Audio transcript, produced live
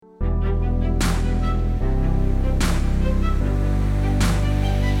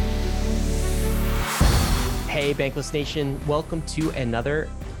Hey, Bankless Nation. Welcome to another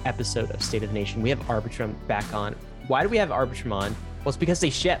episode of State of the Nation. We have Arbitrum back on. Why do we have Arbitrum on? Well, it's because they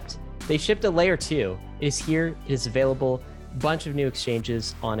shipped. They shipped a layer 2. It is here. It is available. Bunch of new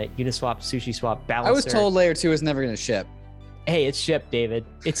exchanges on it. Uniswap, SushiSwap, Balancer. I was told layer 2 is never going to ship. Hey, it's shipped, David.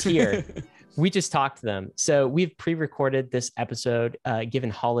 It's here. We just talked to them. So we've pre-recorded this episode,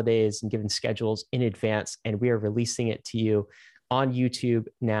 given holidays and given schedules in advance, and we are releasing it to you on YouTube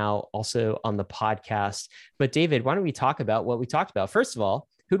now, also on the podcast. But David, why don't we talk about what we talked about? First of all,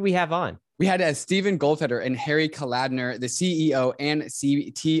 who do we have on? We had Stephen Goldfeder and Harry Kalodner, the CEO and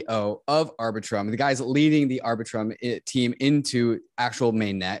CTO of Arbitrum, the guys leading the Arbitrum team into actual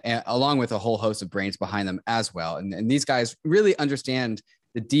mainnet, along with a whole host of brains behind them as well. And these guys really understand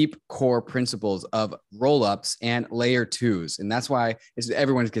the deep core principles of rollups and layer 2s. And that's why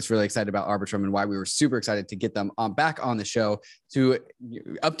everyone gets really excited about Arbitrum and why we were super excited to get them back on the show to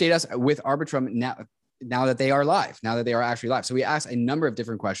update us with Arbitrum now that they are live, now that they are actually live. So we asked a number of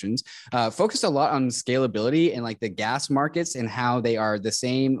different questions, focused a lot on scalability and like the gas markets and how they are the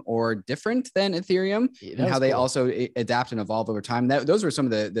same or different than Ethereum, and how they also adapt and evolve over time. Those were some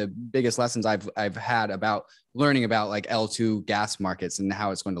of the biggest lessons I've had about learning about like L2 gas markets and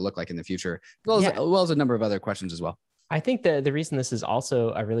how it's going to look like in the future, as well as a number of other questions as well. I think the reason this is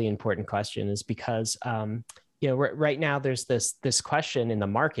also a really important question is because, right now there's this question in the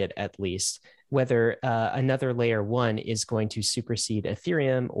market, at least, whether another layer 1 is going to supersede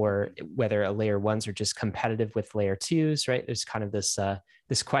Ethereum, or whether a layer 1s are just competitive with layer 2s, right? There's kind of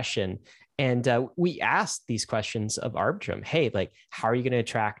this question. And we asked these questions of Arbitrum. Hey, like, how are you going to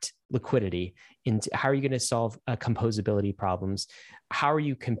attract liquidity? How are you going to solve composability problems? How are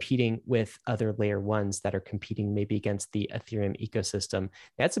you competing with other layer 1s that are competing maybe against the Ethereum ecosystem?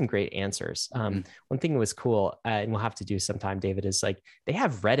 They had some great answers. One thing that was cool, and we'll have to do sometime, David, is like they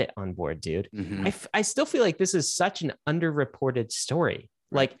have Reddit on board, dude. I still feel like this is such an underreported story.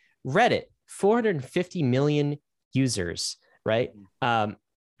 Like Reddit, 450 million users, right?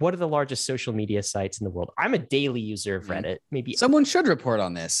 What are the largest social media sites in the world? I'm a daily user of Reddit. Maybe someone should report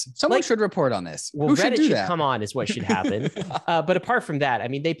on this. Should report on this. Well, Who Reddit should should come on is what should happen. But apart from that, I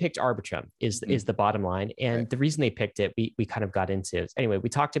mean, they picked Arbitrum is the bottom line. And the reason they picked it, we kind of got into. Anyway, we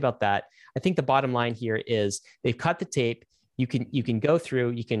talked about that. I think the bottom line here is they've cut the tape. You can go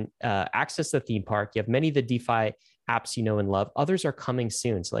through, you can access the theme park. You have many of the DeFi apps you know and love. Others are coming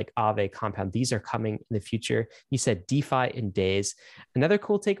soon. So like Aave, Compound, these are coming in the future. You said DeFi in days. Another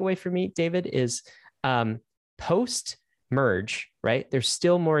cool takeaway for me, David, is post merge, right? There's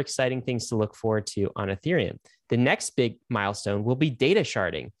still more exciting things to look forward to on Ethereum. The next big milestone will be data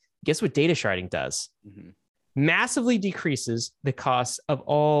sharding. Guess what data sharding does? Massively decreases the cost of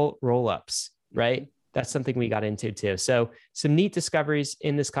all rollups, right? That's something we got into too. So some neat discoveries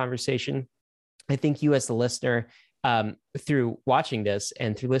in this conversation. I think you as the listener, through watching this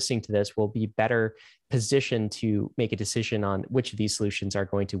and through listening to this, will be better positioned to make a decision on which of these solutions are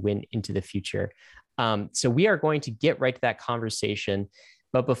going to win into the future. So we are going to get right to that conversation.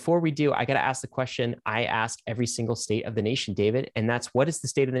 But before we do, I got to ask the question I ask every single state of the nation, David, and that's, what is the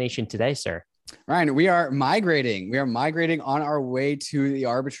state of the nation today, sir? Ryan, we are migrating. We are migrating on our way to the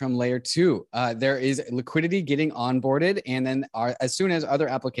Arbitrum layer 2. There is liquidity getting onboarded. And then as soon as other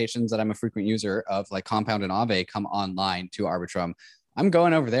applications that I'm a frequent user of, like Compound and Aave, come online to Arbitrum, I'm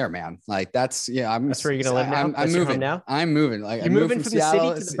going over there, man. Like that's where you're gonna live now. I'm moving now. I'm moving. Like I'm moving from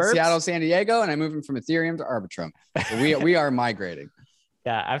Seattle, the city to the burbs? Seattle, San Diego, and I'm moving from Ethereum to Arbitrum. So we are migrating.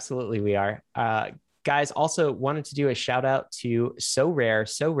 Yeah, absolutely, we are. Guys, also wanted to do a shout out to So Rare.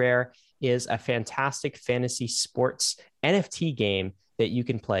 So Rare is a fantastic fantasy sports NFT game that you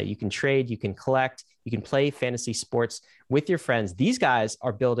can play. You can trade, you can collect, you can play fantasy sports with your friends. These guys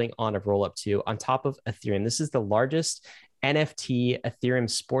are building on a rollup too, on top of Ethereum. This is the largest NFT Ethereum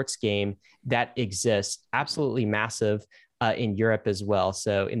sports game that exists. Absolutely massive in Europe as well.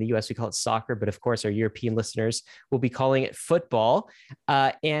 So in the US, we call it soccer, but of course our European listeners will be calling it football.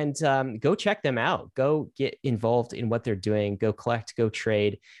 And go check them out. Go get involved in what they're doing. Go collect, go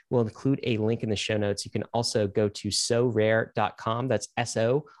trade. We'll include a link in the show notes. You can also go to sorare.com. That's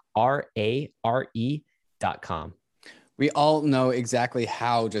SORARE.com. We all know exactly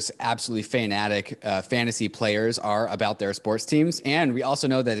how just absolutely fanatic fantasy players are about their sports teams. And we also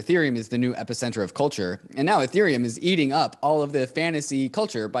know that Ethereum is the new epicenter of culture. And now Ethereum is eating up all of the fantasy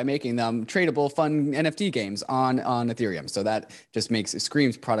culture by making them tradable, fun NFT games on Ethereum. So that just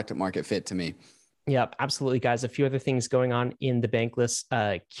screams product market fit to me. Yep, absolutely, guys. A few other things going on in the Bankless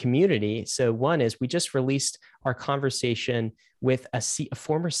community. So one is we just released our conversation with a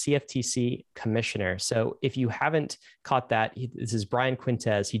former CFTC commissioner. So if you haven't caught that, this is Brian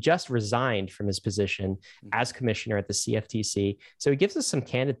Quintez. He just resigned from his position as commissioner at the CFTC. So he gives us some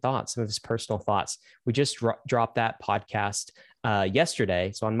candid thoughts, some of his personal thoughts. We just dropped that podcast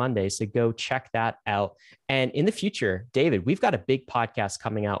yesterday, so on Monday. So go check that out. And in the future, David, we've got a big podcast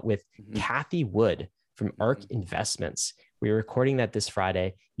coming out with Kathy Wood from ARK Investments. We're recording that this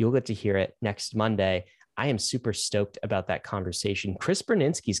Friday. You'll get to hear it next Monday. I am super stoked about that conversation. Chris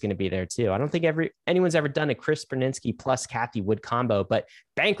Berninski is going to be there too. I don't think anyone's ever done a Chris Berninski plus Kathy Wood combo, but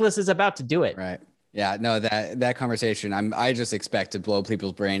Bankless is about to do it. Right. Yeah, no, that conversation, I just expect to blow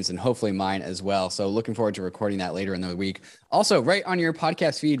people's brains and hopefully mine as well. So looking forward to recording that later in the week. Also, right on your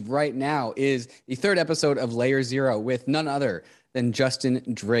podcast feed right now is the 3rd episode of Layer Zero with none other than Justin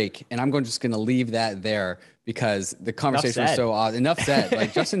Drake. And I'm just going to leave that there because the conversation was so awesome. Enough said.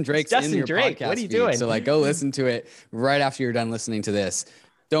 Like Justin Drake's in your podcast what are you feed. doing? So like go listen to it right after you're done listening to this.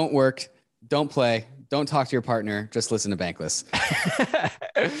 Don't work, don't play, don't talk to your partner. Just listen to Bankless.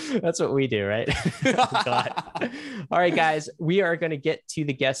 That's what we do, right? Oh, God. All right, guys, we are going to get to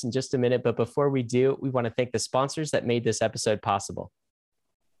the guests in just a minute. But before we do, we want to thank the sponsors that made this episode possible.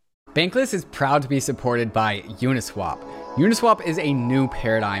 Bankless is proud to be supported by Uniswap. Uniswap is a new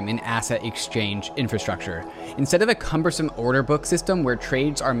paradigm in asset exchange infrastructure. Instead of a cumbersome order book system where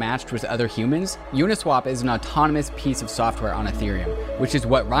trades are matched with other humans, Uniswap is an autonomous piece of software on Ethereum, which is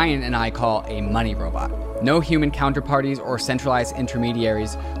what Ryan and I call a money robot. No human counterparties or centralized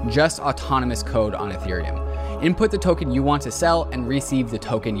intermediaries, just autonomous code on Ethereum. Input the token you want to sell and receive the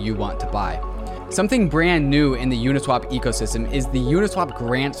token you want to buy. Something brand new in the Uniswap ecosystem is the Uniswap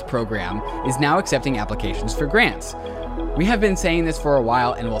Grants program is now accepting applications for grants. We have been saying this for a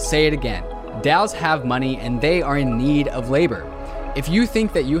while and we'll say it again. DAOs have money and they are in need of labor. If you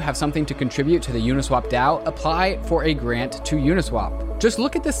think that you have something to contribute to the Uniswap DAO, apply for a grant to Uniswap. Just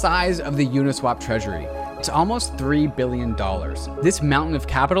look at the size of the Uniswap treasury. It's almost $3 billion. This mountain of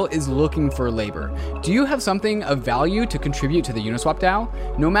capital is looking for labor. Do you have something of value to contribute to the Uniswap DAO?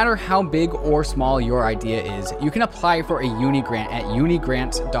 No matter how big or small your idea is, you can apply for a uni grant at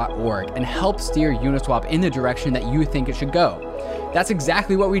unigrants.org and help steer Uniswap in the direction that you think it should go. That's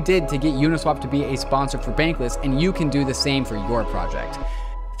exactly what we did to get Uniswap to be a sponsor for Bankless, and you can do the same for your project.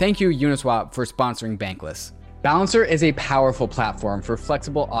 Thank you, Uniswap, for sponsoring Bankless. Balancer is a powerful platform for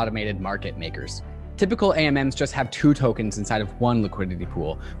flexible automated market makers. Typical AMMs just have 2 tokens inside of one liquidity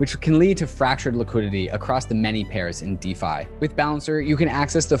pool, which can lead to fractured liquidity across the many pairs in DeFi. With Balancer, you can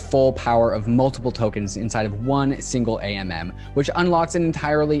access the full power of multiple tokens inside of one single AMM, which unlocks an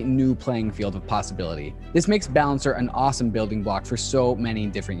entirely new playing field of possibility. This makes Balancer an awesome building block for so many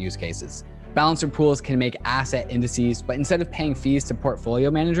different use cases. Balancer pools can make asset indices, but instead of paying fees to portfolio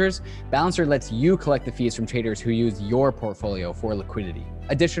managers, Balancer lets you collect the fees from traders who use your portfolio for liquidity.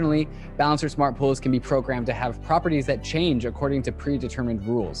 Additionally, Balancer smart pools can be programmed to have properties that change according to predetermined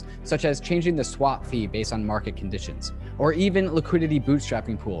rules, such as changing the swap fee based on market conditions, or even liquidity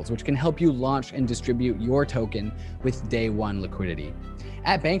bootstrapping pools, which can help you launch and distribute your token with day one liquidity.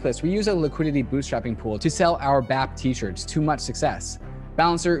 At Bankless, we use a liquidity bootstrapping pool to sell our BAP t-shirts to much success.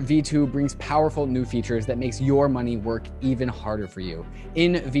 Balancer V2 brings powerful new features that makes your money work even harder for you.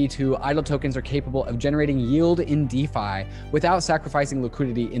 In V2, idle tokens are capable of generating yield in DeFi without sacrificing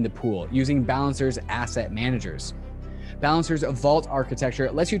liquidity in the pool using Balancer's asset managers. Balancer's vault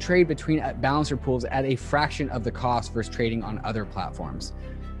architecture lets you trade between Balancer pools at a fraction of the cost versus trading on other platforms.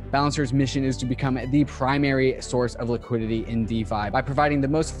 Balancer's mission is to become the primary source of liquidity in DeFi by providing the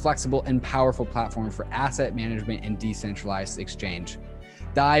most flexible and powerful platform for asset management and decentralized exchange.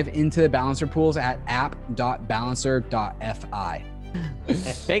 Dive into the Balancer pools at app.balancer.fi.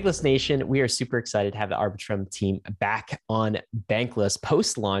 Bankless Nation, we are super excited to have the Arbitrum team back on Bankless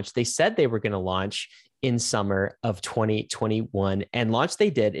post-launch. They said they were going to launch in summer of 2021, and launch they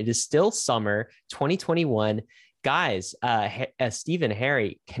did. It is still summer 2021. Guys, Stephen,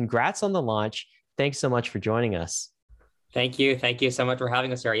 Harry, congrats on the launch. Thanks so much for joining us. Thank you. Thank you so much for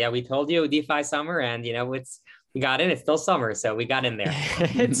having us here. Yeah, we told you DeFi summer, and we got in. It's still summer, so we got in there.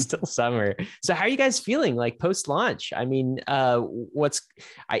 It's still summer. So how are you guys feeling like post-launch? I mean,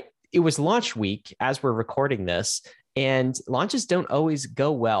 it was launch week as we're recording this, and launches don't always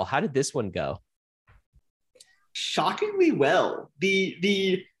go well. How did this one go? Shockingly well.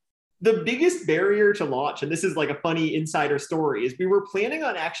 The biggest barrier to launch, and this is like a funny insider story, is we were planning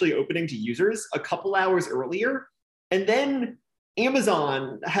on actually opening to users a couple hours earlier, and then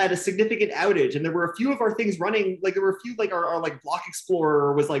Amazon had a significant outage, and there were a few of our things running. Like there were a few, like our like Block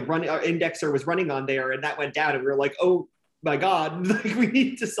Explorer was like running, our indexer was running on there, and that went down. And we were like, oh my God, like we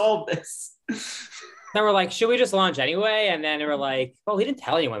need to solve this. then we're like, should we just launch anyway? And then we're like, well, we didn't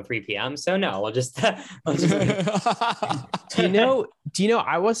tell anyone 3 p.m. So no, we'll just Do you know,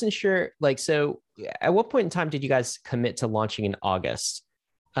 I wasn't sure, like, so at what point in time did you guys commit to launching in August?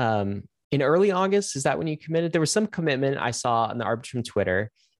 In early August, is that when you committed? There was some commitment I saw on the Arbitrum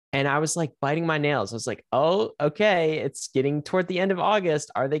Twitter, and I was like biting my nails. I was like, oh, okay, it's getting toward the end of August.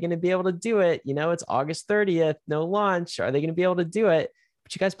 Are they going to be able to do it? You know, it's August 30th, no launch. Are they going to be able to do it?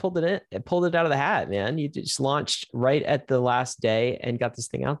 But you guys pulled it out of the hat, man. You just launched right at the last day and got this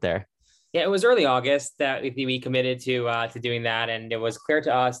thing out there. Yeah, it was early August that we committed to doing that, and it was clear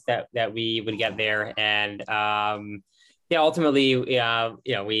to us that we would get there. And yeah, ultimately,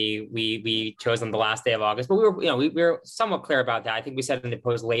 we chose on the last day of August, but we were somewhat clear about that. I think we said in the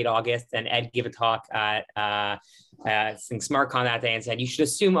post late August, and Ed gave a talk at SmartCon that day and said you should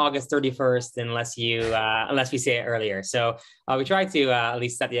assume August 31st unless we say it earlier. So we tried to at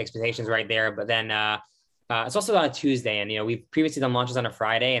least set the expectations right there, but then. It's also on a Tuesday, and we've previously done launches on a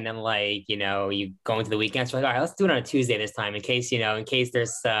Friday, and then you go into the weekend. So all right, let's do it on a Tuesday this time, in case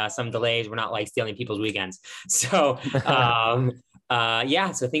there's some delays, we're not like stealing people's weekends. So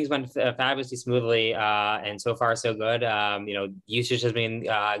yeah, so things went fabulously smoothly, and so far so good. Usage has been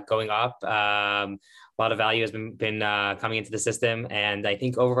going up. A lot of value has been coming into the system, and I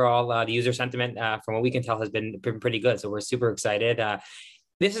think overall the user sentiment, from what we can tell, has been pretty good. So we're super excited.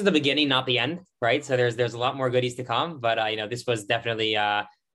 This is the beginning, not the end, right? So there's a lot more goodies to come, but this was definitely a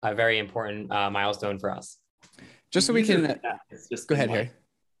very important milestone for us. Just so we can go ahead, Harry.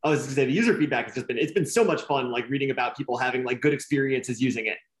 I was going to say the user feedback has it's been so much fun, like reading about people having like good experiences using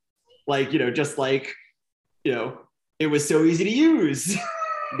it. Like, it was so easy to use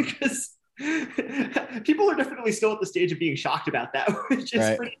because people are definitely still at the stage of being shocked about that, which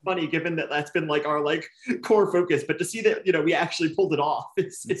is pretty funny given that that's been like our core focus. But to see that, we actually pulled it off,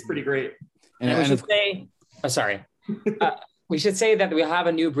 it's pretty great. And we should say, we should say that we have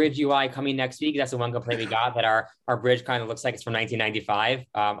a new bridge UI coming next week. That's the one complaint we got, that our bridge kind of looks like it's from 1995.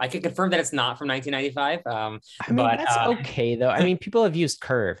 I can confirm that it's not from 1995. That's okay though. I mean, people have used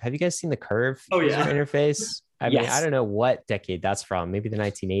Curve. Have you guys seen the Curve user interface? I mean, I don't know what decade that's from, maybe the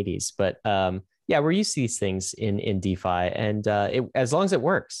 1980s, but yeah, we're used to these things in DeFi, and as long as it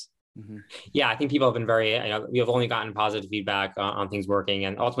works. Mm-hmm. Yeah, I think people have been we have only gotten positive feedback on things working,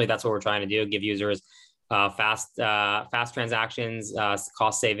 and ultimately that's what we're trying to do: give users fast transactions,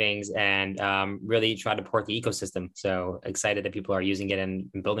 cost savings, and really try to port the ecosystem. So excited that people are using it and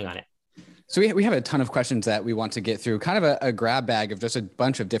building on it. So we have a ton of questions that we want to get through, kind of a grab bag of just a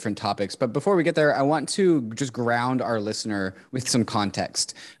bunch of different topics. But before we get there, I want to just ground our listener with some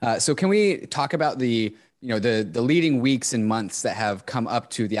context. So can we talk about the leading weeks and months that have come up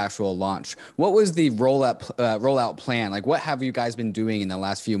to the actual launch? What was the rollout plan? Like, what have you guys been doing in the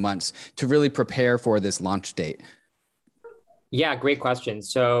last few months to really prepare for this launch date? Yeah, great question.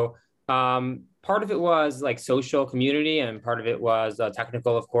 So part of it was like social community, and part of it was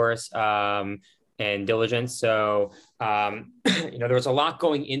technical, of course, and diligence. So, there was a lot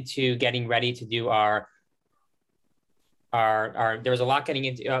going into getting ready to do there was a lot going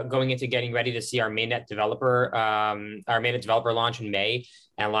into getting ready to see our mainnet developer launch in May,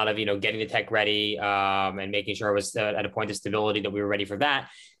 and a lot of getting the tech ready and making sure it was at a point of stability that we were ready for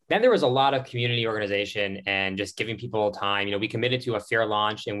that. Then there was a lot of community organization and just giving people time. We committed to a fair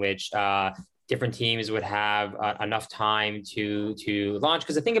launch in which different teams would have enough time to launch.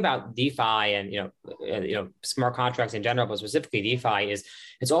 Because the thing about DeFi and smart contracts in general, but specifically DeFi, is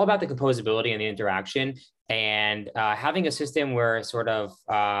it's all about the composability and the interaction. And having a system where sort of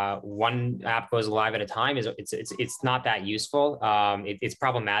one app goes live at a time it's not that useful. It's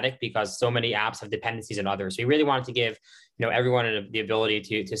problematic because so many apps have dependencies on others. So we really wanted to give everyone the ability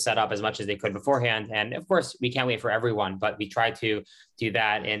to set up as much as they could beforehand. And of course, we can't wait for everyone, but we tried to do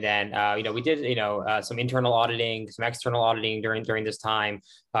that. And then we did some internal auditing, some external auditing during this time,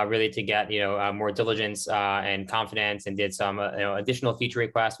 really to get more diligence and confidence, and did some additional feature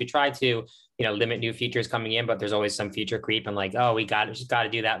requests. We tried to limit new features coming in, but there's always some feature creep, and like, oh, we just got to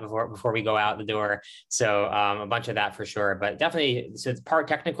do that before we go out the door. So a bunch of that for sure, but definitely, so it's part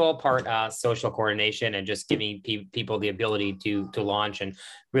technical, part social coordination, and just giving people the ability to launch, and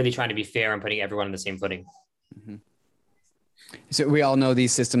really trying to be fair and putting everyone on the same footing. Mm-hmm. So we all know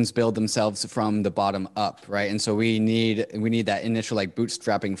these systems build themselves from the bottom up, right? And so we need that initial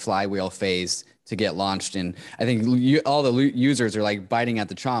bootstrapping flywheel phase to get launched. And I think all the users are biting at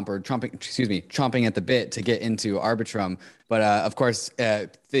the chomping at the bit to get into Arbitrum. But of course,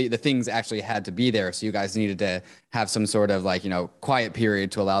 the things actually had to be there. So you guys needed to have some sort of quiet period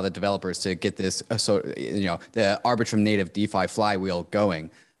to allow the developers to get this, the Arbitrum native DeFi flywheel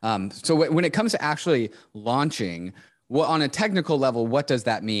going. So when it comes to actually launching, what on a technical level, what does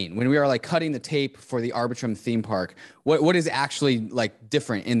that mean? When we are like cutting the tape for the Arbitrum theme park, what is actually like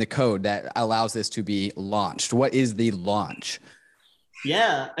different in the code that allows this to be launched? What is the launch?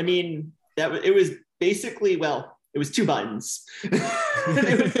 Yeah, I mean, it was basically, well, it was 2 buttons.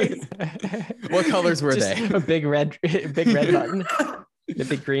 What colors were they? A big red button, the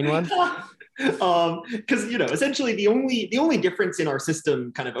big green one. Because essentially the only difference in our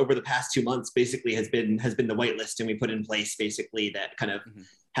system kind of over the past 2 months basically has been the whitelist, and we put in place basically that kind of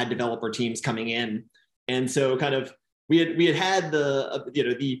had developer teams coming in, and so kind of we had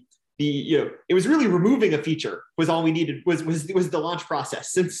the it was really removing a feature was all we needed was the launch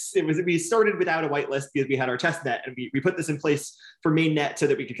process, since we started without a whitelist because we had our test net, and we put this in place for mainnet so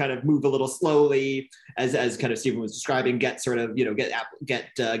that we could kind of move a little slowly as kind of Stephen was describing, get sort of get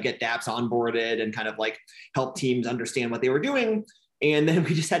dApps onboarded and kind of like help teams understand what they were doing, and then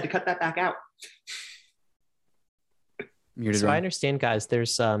we just had to cut that back out. So I understand, guys,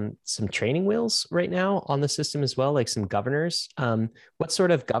 there's some training wheels right now on the system as well, like some governors. What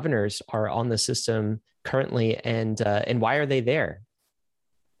sort of governors are on the system currently, and why are they there?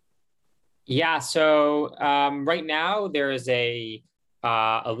 Yeah, so right now there is a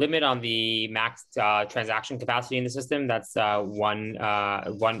limit on the max transaction capacity in the system. That's one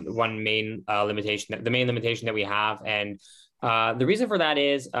main limitation. The main limitation that we have, and the reason for that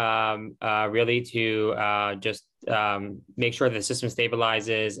is really to just make sure the system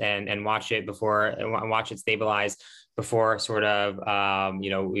stabilizes and watch it stabilize before sort of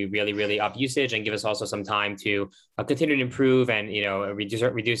we really up usage, and give us also some time to continue to improve and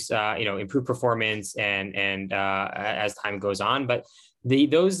reduce improve performance and as time goes on. But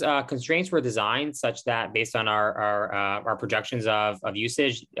those constraints were designed such that based on our projections of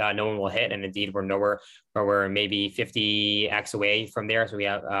usage, no one will hit, and indeed we're nowhere, or we're maybe 50x away from there. So we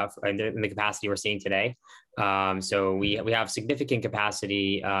have in the capacity we're seeing today. So we have significant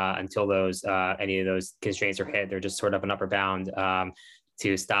capacity until any of those constraints are hit. They're just sort of an upper bound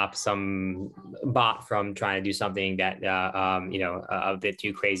to stop some bot from trying to do something that a bit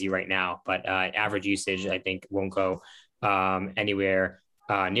too crazy right now. But average usage, I think, won't go anywhere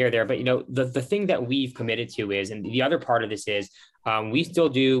near there. But the thing that we've committed to is, and the other part of this is, we still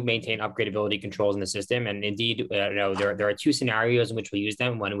do maintain upgradability controls in the system, and indeed, there are 2 scenarios in which we use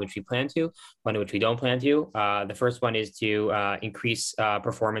them: one in which we plan to, one in which we don't plan to. The first one is to increase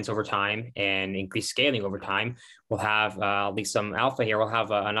performance over time and increase scaling over time. We'll have at least some alpha here. We'll have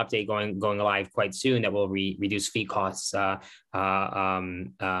an update going live quite soon that will reduce fee costs. We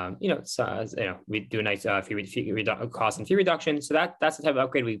do a nice cost and fee reduction. So that's the type of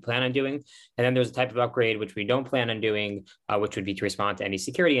upgrade we plan on doing. And then there's a type of upgrade which we don't plan on doing, which would be to respond to any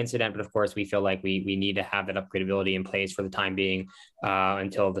security incident. But of course, we feel like we need to have that upgradability in place for the time being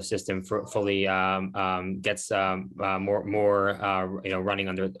until the system fully gets more running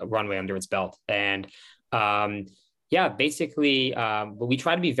runway under its belt. And basically, but we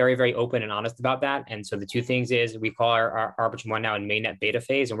try to be very, very open and honest about that. And so the 2 things is, we call our Arbitrum 1 now in mainnet beta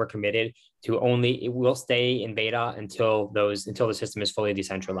phase, and we're committed to it will stay in beta until the system is fully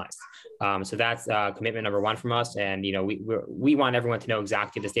decentralized. So that's commitment number 1 from us. And we want everyone to know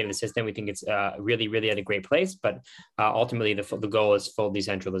exactly the state of the system. We think it's really, really at a great place, but ultimately the goal is full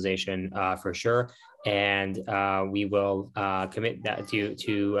decentralization for sure. And we will commit that to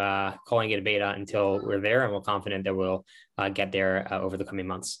calling it a beta until we're there, and we're confident that we'll get there over the coming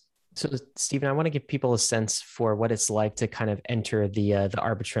months. So, Stephen, I want to give people a sense for what it's like to kind of enter the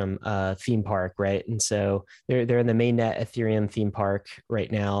Arbitrum theme park, right? And so they're in the mainnet Ethereum theme park right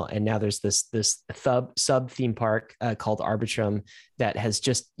now, and now there's this sub theme park called Arbitrum that has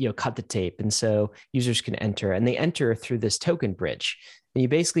just cut the tape, and so users can enter, and they enter through this token bridge, and you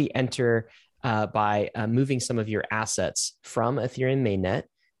basically enter by moving some of your assets from Ethereum mainnet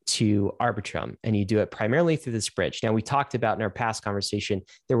to Arbitrum, and you do it primarily through this bridge. Now, we talked about in our past conversation,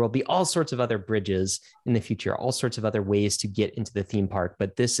 there will be all sorts of other bridges in the future, all sorts of other ways to get into the theme park,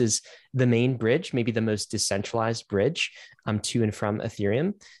 but this is the main bridge, maybe the most decentralized bridge to and from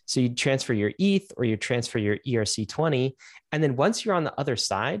Ethereum. So you transfer your ETH or you transfer your ERC20, and then once you're on the other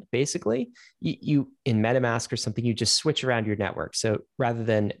side, basically, you in MetaMask or something, you just switch around your network. So rather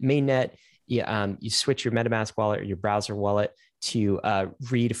than mainnet, you switch your MetaMask wallet or your browser wallet to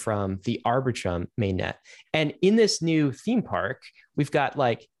read from the Arbitrum mainnet. And in this new theme park, we've got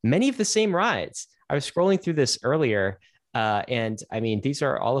like many of the same rides. I was scrolling through this earlier. And I mean, these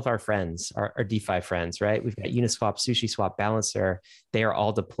are all of our friends, our DeFi friends, right? We've got Uniswap, SushiSwap, Balancer. They are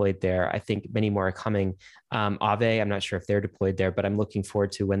all deployed there. I think many more are coming. Aave, I'm not sure if they're deployed there, but I'm looking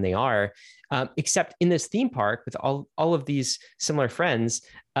forward to when they are. Except in this theme park with all of these similar friends,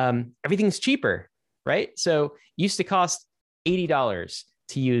 everything's cheaper, right? So it used to cost $80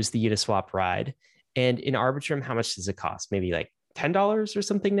 to use the Uniswap ride. And in Arbitrum, how much does it cost? Maybe like $10 or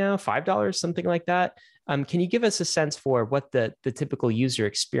something now, $5, something like that. Can you give us a sense for what the typical user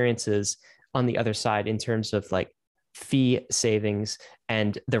experience is on the other side in terms of like fee savings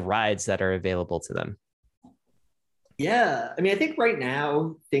and the rides that are available to them? Yeah, I mean, I think right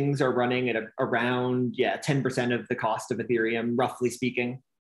now things are running at around 10% of the cost of Ethereum, roughly speaking.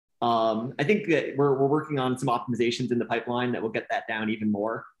 I think that we're working on some optimizations in the pipeline that will get that down even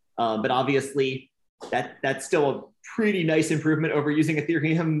more. But obviously, that's still a pretty nice improvement over using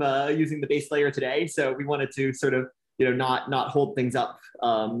Ethereum using the base layer today. So we wanted to sort of not hold things up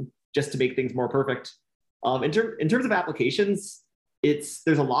just to make things more perfect. In terms of applications, there's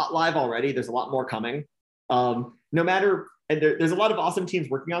a lot live already. There's a lot more coming. There's a lot of awesome teams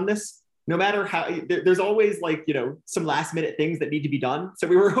working on this. No matter how, there's always like some last minute things that need to be done. So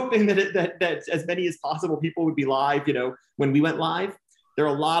we were hoping that as many as possible people would be live when we went live. There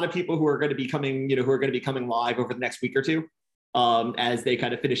are a lot of people who are going to be coming live over the next week or two as they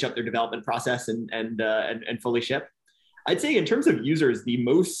kind of finish up their development process and fully ship. I'd say in terms of users, the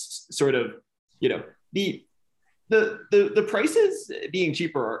most sort of the prices being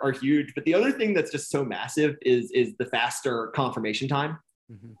cheaper are huge, but the other thing that's just so massive is the faster confirmation time.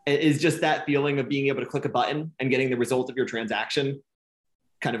 Mm-hmm. Is just that feeling of being able to click a button and getting the result of your transaction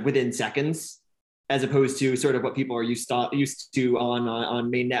kind of within seconds, as opposed to sort of what people are used to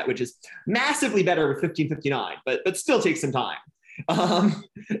on mainnet, which is massively better with 1559, but still takes some time.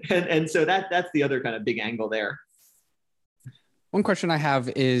 And so that's the other kind of big angle there. One question I have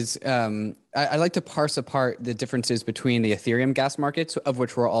is I like to parse apart the differences between the Ethereum gas markets, of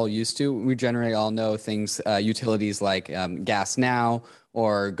which we're all used to. We generally all know things, utilities like Gas Now,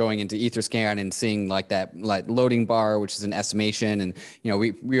 or going into Etherscan and seeing like that loading bar, which is an estimation. And,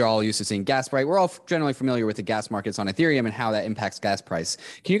 we're all used to seeing gas price. We're all generally familiar with the gas markets on Ethereum and how that impacts gas price.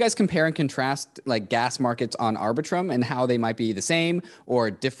 Can you guys compare and contrast like gas markets on Arbitrum and how they might be the same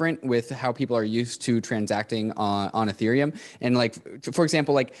or different with how people are used to transacting on Ethereum? And like, for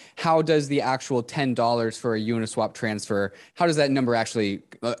example, like how does the actual $10 for a Uniswap transfer, how does that number actually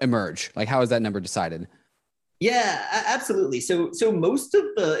emerge? Like how is that number decided? Yeah, absolutely. So most of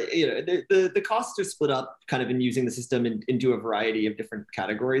the costs are split up kind of in using the system into a variety of different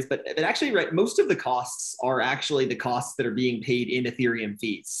categories, but actually, right, most of the costs are actually the costs that are being paid in Ethereum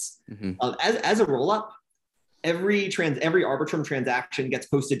fees. Mm-hmm. As a rollup, every Arbitrum transaction gets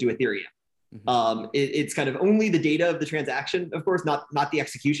posted to Ethereum. Mm-hmm. It's kind of only the data of the transaction, of course, not the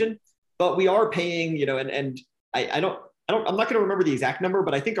execution, but we are paying, I'm not going to remember the exact number,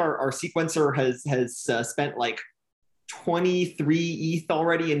 but I think our sequencer has spent like 23 ETH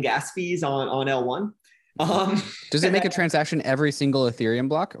already in gas fees on L1. Does it make a transaction every single Ethereum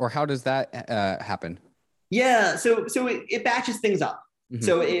block, or how does that happen? Yeah, so it batches things up. Mm-hmm.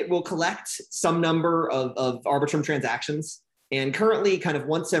 So it will collect some number of Arbitrum transactions, and currently, kind of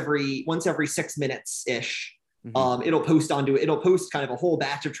once every 6 minutes ish, mm-hmm. It'll post kind of a whole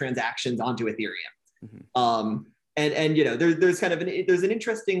batch of transactions onto Ethereum. Mm-hmm. And there's kind of there's an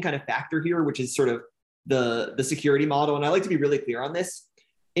interesting kind of factor here, which is sort of the security model. And I like to be really clear on this.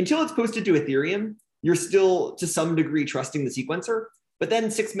 Until it's posted to Ethereum, you're still to some degree trusting the sequencer. But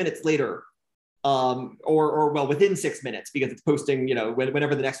then 6 minutes later, or within 6 minutes, because it's posting,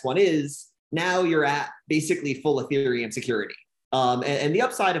 whenever the next one is, now you're at basically full Ethereum security. And the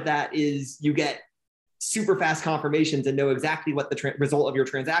upside of that is you get super fast confirmations and know exactly what the result of your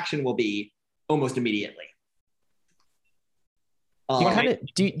transaction will be almost immediately.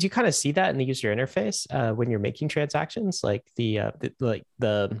 Do you kind of see that in the user interface when you're making transactions, like the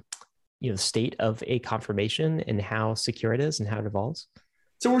state of a confirmation and how secure it is and how it evolves?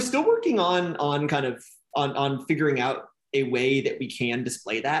 So we're still working on figuring out a way that we can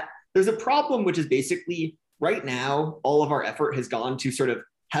display that. There's a problem, which is basically right now, all of our effort has gone to sort of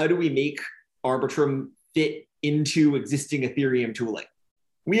how do we make Arbitrum fit into existing Ethereum tooling.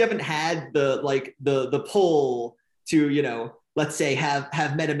 We haven't had the pull to, let's say have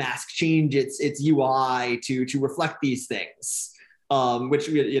MetaMask change its UI to reflect these things, which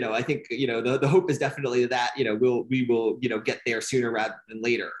I think the hope is definitely that we will get there sooner rather than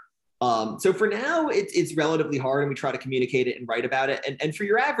later. So for now, it's relatively hard, and we try to communicate it and write about it. And for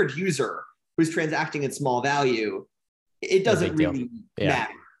your average user who's transacting in small value, it doesn't really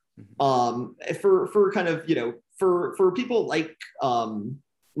matter. For for people like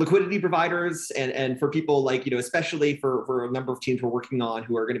liquidity providers and for people like, especially for a number of teams we're working on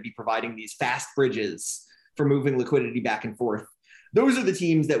who are going to be providing these fast bridges for moving liquidity back and forth. Those are the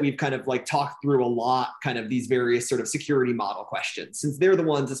teams that we've kind of like talked through a lot, kind of these various sort of security model questions, since they're the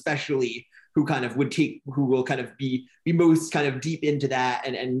ones especially who kind of who will kind of be most kind of deep into that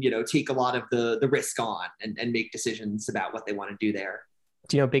and take a lot of the risk on and make decisions about what they want to do there.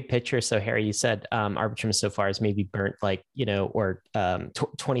 Big picture. So Harry, you said Arbitrum so far has maybe burnt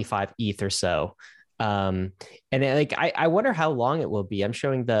 25 ETH or so. And I wonder how long it will be. I'm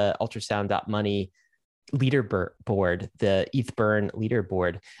showing the ultrasound.money leaderboard, the ETH burn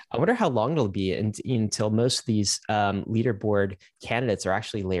leaderboard. I wonder how long it'll be until most of these leaderboard candidates are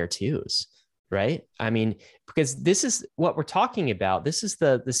actually layer 2s, right? I mean, because this is what we're talking about. This is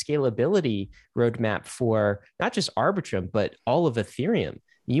the scalability roadmap for not just Arbitrum, but all of Ethereum.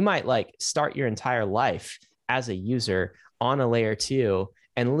 You might start your entire life as a user on a layer 2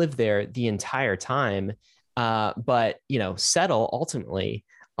 and live there the entire time, but settle ultimately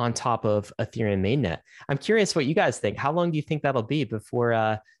on top of Ethereum mainnet. I'm curious what you guys think. How long do you think that'll be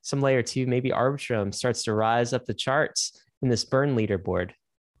before some layer 2, maybe Arbitrum, starts to rise up the charts in this burn leaderboard?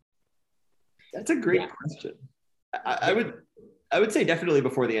 That's a great question. I would say definitely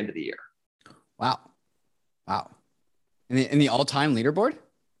before the end of the year. Wow. In the all-time leaderboard?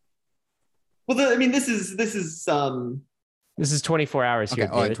 Well, this is This is 24 hours here.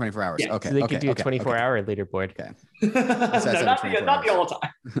 Oh, 24 hours. Yeah. Okay. So they could do a 24-hour leaderboard. Okay. No, not the all time.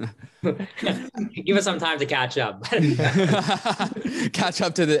 Give us some time to catch up. Catch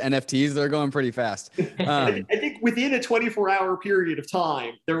up to the NFTs. They're going pretty fast. I think within a 24-hour period of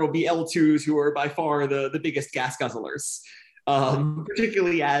time, there will be L2s who are by far the biggest gas guzzlers.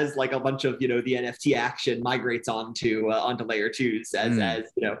 Particularly as a bunch of the NFT action migrates onto layer 2s, as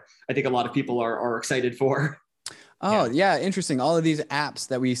I think a lot of people are excited for. Oh, yeah. Interesting. All of these apps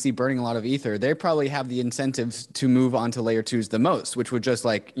that we see burning a lot of Ether, they probably have the incentives to move on to layer 2s the most, which would just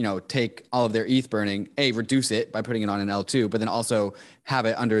take all of their ETH burning, reduce it by putting it on an L2, but then also have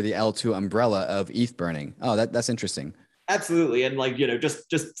it under the L2 umbrella of ETH burning. Oh, that's interesting. Absolutely. And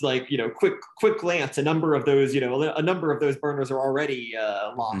quick glance, a number of those burners are already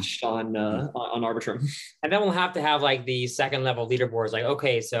launched on Arbitrum. And then we'll have to have the second level leaderboards.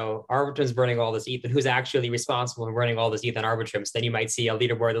 Okay, so Arbitrum's burning all this ETH, and who's actually responsible for burning all this ETH on Arbitrum? So then you might see a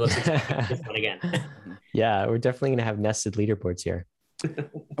leaderboard that looks like this one again. Yeah, we're definitely going to have nested leaderboards here.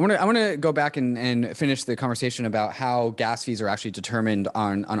 I want to go back and finish the conversation about how gas fees are actually determined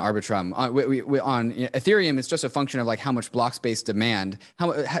on Arbitrum. On Ethereum, it's just a function of how much block space demand.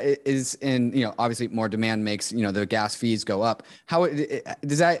 How is obviously more demand makes the gas fees go up. How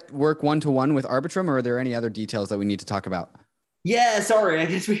does that work one-to-one with Arbitrum, or are there any other details that we need to talk about? Yeah, sorry. I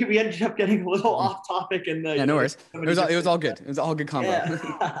guess we ended up getting a little off topic. And no worries. It was all good. It was all good combo.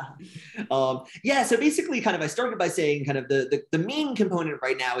 So basically, I started by saying the main component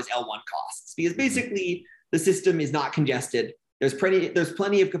right now is L1 costs, because basically the system is not congested. There's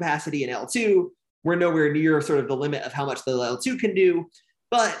plenty of capacity in L2. We're nowhere near sort of the limit of how much the L2 can do,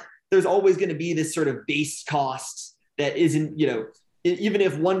 but there's always going to be this sort of base cost that isn't even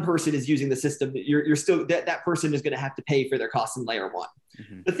if one person is using the system, you're still that person is going to have to pay for their costs in layer 1.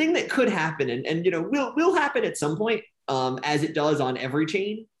 Mm-hmm. The thing that could happen and will happen at some point, as it does on every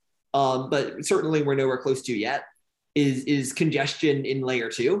chain, but certainly we're nowhere close to yet, is congestion in layer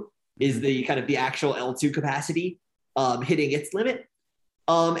 2, is the kind of the actual L2 capacity hitting its limit.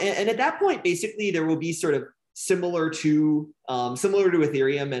 And at that point, basically there will be sort of similar to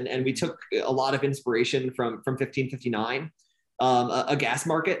Ethereum, and we took a lot of inspiration from 1559. A gas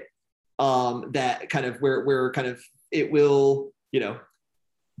market that kind of where kind of it will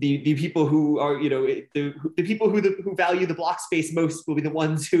the people who are the people who value the block space most will be the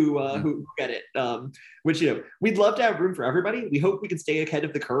ones who get it, which we'd love to have room for everybody. We hope we can stay ahead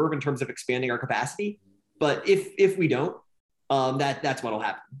of the curve in terms of expanding our capacity, but if we don't, that's what'll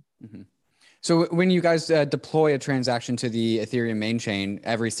happen. Mm-hmm. So when you guys deploy a transaction to the Ethereum main chain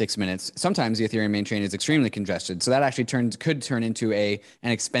every 6 minutes, sometimes the Ethereum main chain is extremely congested. So that actually could turn into an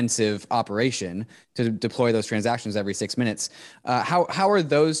expensive operation to deploy those transactions every 6 minutes. How are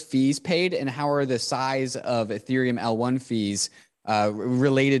those fees paid, and how are the size of Ethereum L1 fees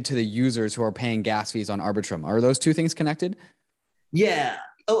related to the users who are paying gas fees on Arbitrum? Are those two things connected? Yeah.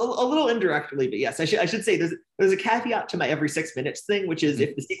 A little indirectly, but yes, I should say there's a caveat to my every 6 minutes thing, which is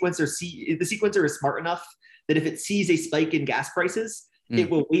if the sequencer is smart enough that if it sees a spike in gas prices, it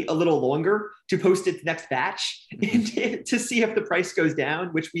will wait a little longer to post its next batch to see if the price goes down,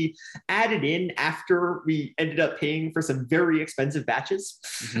 which we added in after we ended up paying for some very expensive batches.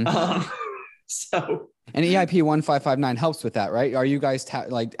 So. And EIP 1559 helps with that, right? Are you guys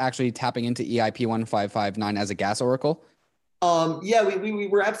actually tapping into EIP 1559 as a gas oracle? Yeah,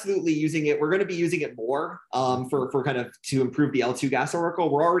 we're absolutely using it. We're going to be using it more for kind of to improve the L2 gas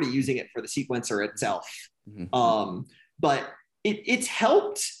oracle. We're already using it for the sequencer itself. But it's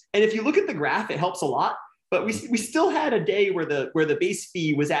helped. And if you look at the graph, it helps a lot. But we still had a day where the base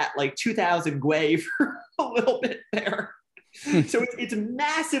fee was at like 2,000 gwei for a little bit there. So it's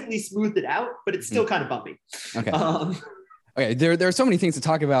massively smoothed it out, but it's still kind of bumpy. Okay. Okay. There are so many things to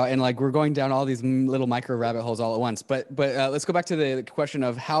talk about, and like we're going down all these little micro rabbit holes all at once. But let's go back to the question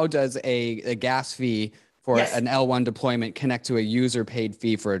of how does a gas fee for an L1 deployment connect to a user paid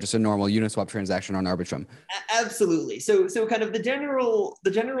fee for just a normal Uniswap transaction on Arbitrum? Absolutely. So kind of the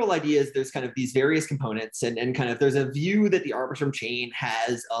general idea is there's kind of these various components and kind of there's a view that the Arbitrum chain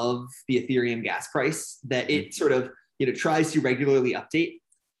has of the Ethereum gas price that it sort of tries to regularly update,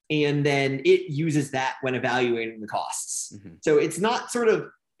 and then it uses that when evaluating the costs. So it's not sort of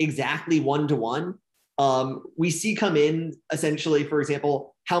exactly one-to-one. We see come in essentially, for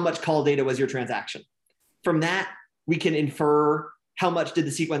example, how much call data was your transaction? From that, we can infer how much did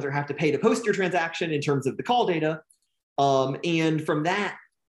the sequencer have to pay to post your transaction in terms of the call data. And from that,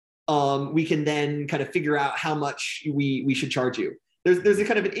 we can then kind of figure out how much we should charge you. There's a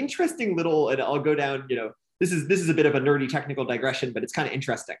kind of an interesting little, and I'll go down, this is a bit of a nerdy technical digression, but it's kind of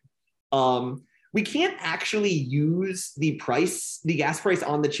interesting. We can't actually use the gas price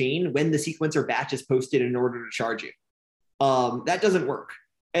on the chain when the sequencer batch is posted in order to charge you. That doesn't work.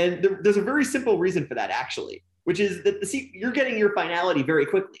 And there's a very simple reason for that, actually, which is that you're getting your finality very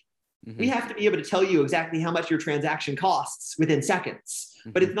quickly. We have to be able to tell you exactly how much your transaction costs within seconds,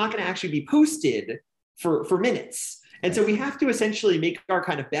 but it's not going to actually be posted for minutes. And so we have to essentially make our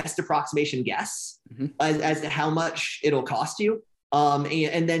kind of best approximation guess as to how much it'll cost you,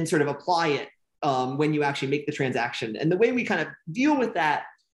 and then sort of apply it when you actually make the transaction. And the way we kind of deal with that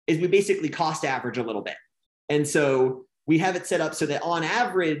is we basically cost average a little bit. And so we have it set up so that on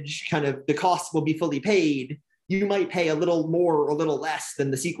average, kind of the costs will be fully paid. You might pay a little more or a little less than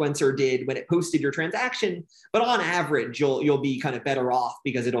the sequencer did when it posted your transaction, but on average, you'll be kind of better off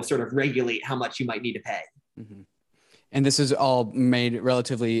because it'll sort of regulate how much you might need to pay. And this is all made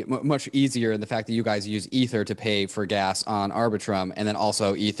relatively much easier in the fact that you guys use Ether to pay for gas on Arbitrum, and then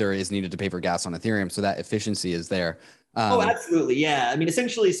also Ether is needed to pay for gas on Ethereum, so that efficiency is there. Oh, absolutely, yeah. I mean,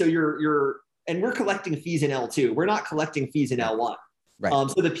 essentially, so and we're collecting fees in L2. We're not collecting fees in L1. Right.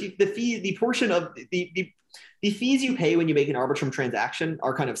 So the portion of the fees you pay when you make an Arbitrum transaction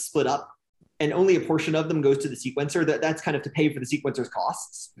are kind of split up, and only a portion of them goes to the sequencer. That's kind of to pay for the sequencer's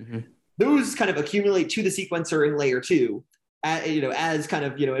costs. Those kind of accumulate to the sequencer in layer 2, as kind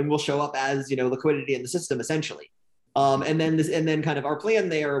of, and will show up as, liquidity in the system essentially. And then kind of our plan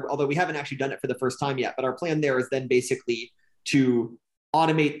there, although we haven't actually done it for the first time yet, but our plan there is then basically to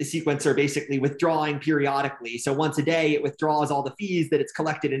automate the sequencer basically withdrawing periodically. So once a day, it withdraws all the fees that it's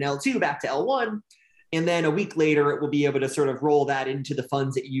collected in L2 back to L1. And then a week later, it will be able to sort of roll that into the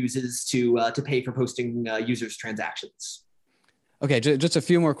funds it uses to pay for posting users' transactions. Okay, just a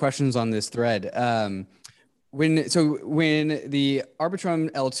few more questions on this thread. When the Arbitrum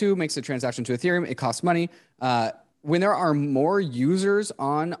L2 makes a transaction to Ethereum, it costs money. When there are more users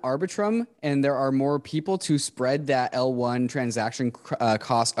on Arbitrum and there are more people to spread that L1 transaction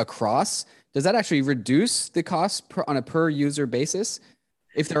cost across, does that actually reduce the cost on a per user basis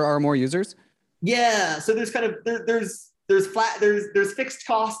if there are more users? Yeah. So there's kind of there's fixed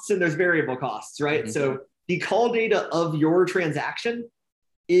costs and there's variable costs, right? So the call data of your transaction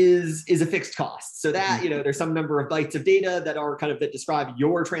is a fixed cost. So that, there's some number of bytes of data that are kind of that describe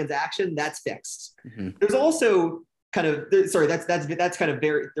your transaction. That's fixed. There's also kind of, that's kind of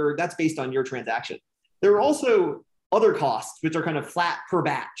that's based on your transaction. There are also other costs, which are kind of flat per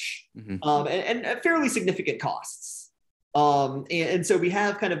batch, and fairly significant costs. And so we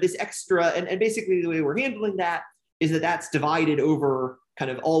have kind of this extra, and basically the way we're handling that is that's divided over kind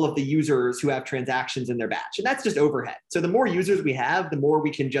of all of the users who have transactions in their batch. And that's just overhead. So the more users we have, the more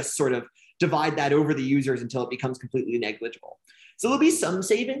we can just sort of divide that over the users until it becomes completely negligible. So there'll be some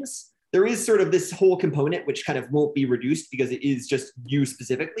savings. There is sort of this whole component, which kind of won't be reduced because it is just you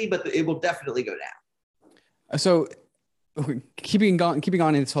specifically, but it will definitely go down. So keeping on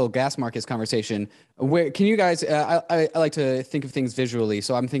in this whole gas markets conversation, where can you guys, I like to think of things visually.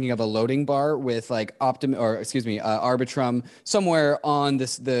 So I'm thinking of a loading bar with like Arbitrum somewhere on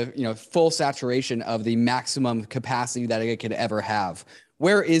the full saturation of the maximum capacity that it could ever have.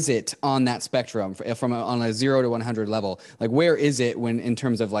 where is it on that spectrum from on a 0 to 100 level? Like, where is it when in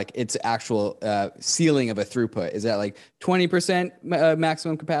terms of like its actual ceiling of a throughput? Is that like 20%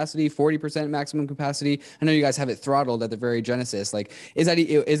 maximum capacity, 40% maximum capacity? I know you guys have it throttled at the very genesis. Like, is that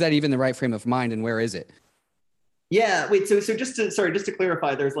even the right frame of mind, and where is it? Yeah, wait. So just to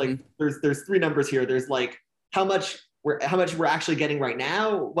clarify, there's like there's three numbers here. There's like how much we're actually getting right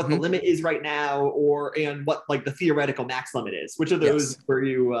now, what the limit is right now, and what like the theoretical max limit is. Which of those were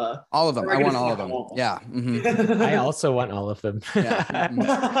you? All of them. I want all of them. Yeah. I also want all of them.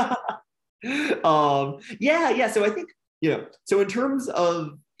 Yeah. Yeah. So I think, so in terms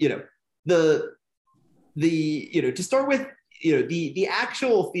of, the to start with, the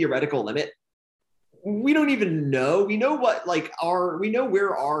actual theoretical limit, we don't even know. We know what we know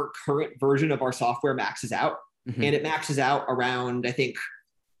where our current version of our software maxes out, and it maxes out around, I think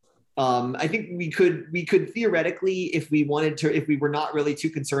we could theoretically, if we wanted to, if we were not really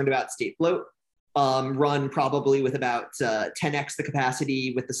too concerned about state bloat, run probably with about 10x the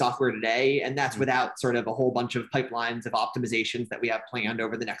capacity with the software today, and that's without sort of a whole bunch of pipelines of optimizations that we have planned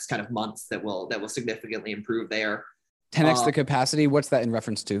over the next kind of months that will significantly improve there. 10x the capacity. What's that in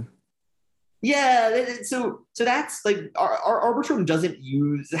reference to? Yeah, so that's like our Arbitrum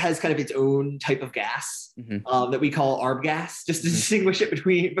has kind of its own type of gas that we call Arb gas, just to distinguish it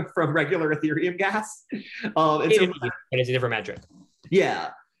from regular Ethereum gas. But it's a different metric. Yeah,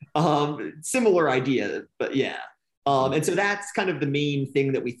 similar idea, but yeah. And so that's kind of the main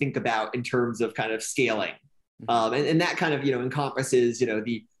thing that we think about in terms of kind of scaling, and that kind of encompasses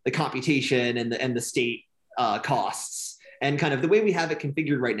the computation and the state costs. And kind of the way we have it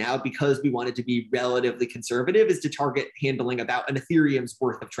configured right now, because we want it to be relatively conservative, is to target handling about an Ethereum's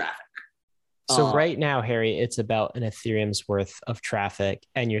worth of traffic. So right now, Harry, it's about an Ethereum's worth of traffic.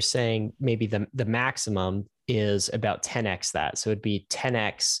 And you're saying maybe the maximum is about 10x that. So it'd be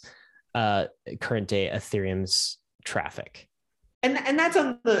 10x current day Ethereum's traffic. And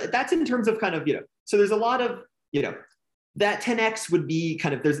that's in terms of kind of, so there's a lot of, that 10x would be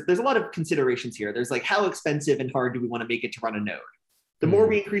kind of, there's a lot of considerations here. There's like, how expensive and hard do we want to make it to run a node? The more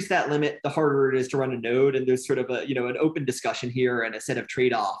we increase that limit, the harder it is to run a node. And there's sort of a, an open discussion here and a set of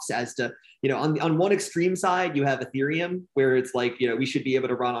trade-offs as to, on one extreme side, you have Ethereum, where it's like, we should be able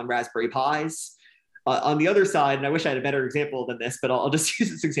to run on Raspberry Pis. On the other side, and I wish I had a better example than this, but I'll just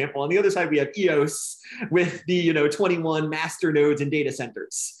use this example. On the other side, we have EOS with the 21 master nodes and data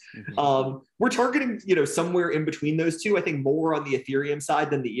centers. We're targeting somewhere in between those two. I think more on the Ethereum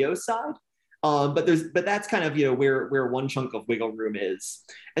side than the EOS side. But that's kind of where one chunk of wiggle room is,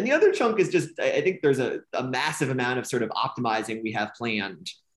 and the other chunk is just, I think there's a massive amount of sort of optimizing we have planned.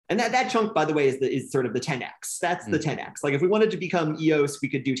 And that chunk, by the way, is sort of the 10x. That's the 10x. Like if we wanted to become EOS, we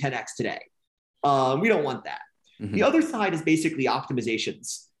could do 10x today. We don't want that. The other side is basically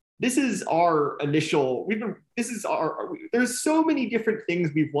optimizations. This is our initial. There's so many different things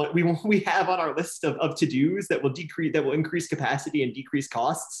we have on our list of to-dos that will increase capacity and decrease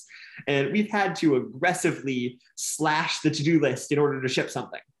costs, and we've had to aggressively slash the to-do list in order to ship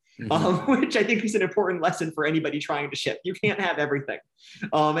something. Which I think is an important lesson for anybody trying to ship. You can't have everything,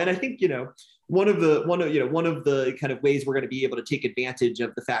 and I think one of the kind of ways we're going to be able to take advantage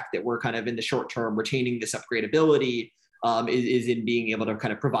of the fact that we're kind of in the short term retaining this upgradability is in being able to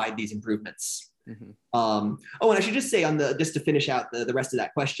kind of provide these improvements. And I should just say just to finish out the rest of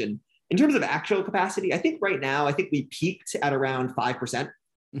that question, in terms of actual capacity, I think right now we peaked at around 5%,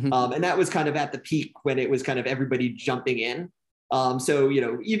 and that was kind of at the peak when it was kind of everybody jumping in. So,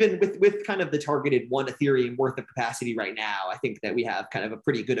 even with kind of the targeted 1 Ethereum worth of capacity right now, I think that we have kind of a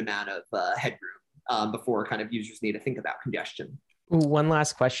pretty good amount of headroom before kind of users need to think about congestion. One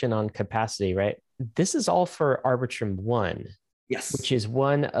last question on capacity, right? This is all for Arbitrum 1. Yes. Which is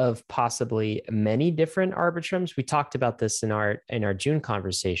one of possibly many different Arbitrums. We talked about this in our June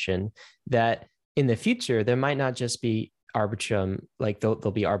conversation, that in the future, there might not just be Arbitrum, like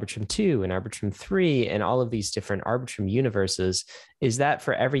there'll be Arbitrum 2 and Arbitrum 3 and all of these different Arbitrum universes. Is that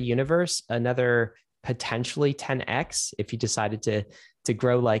for every universe another potentially 10x if you decided to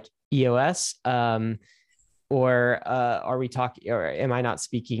grow like EOS? Or are we talking, or am I not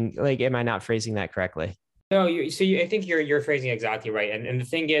phrasing that correctly? No, I think you're phrasing it exactly right. And the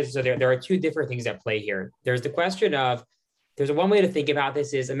thing is, so there are two different things at play here. There's the question of, there's one way to think about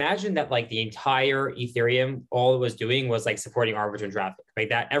this is, imagine that like the entire Ethereum, all it was doing was like supporting Arbitrum traffic, right?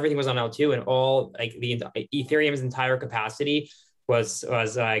 That everything was on L2 and all like the Ethereum's entire capacity was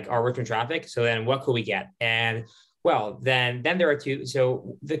like Arbitrum traffic. So then what could we get? And Well, then there are two.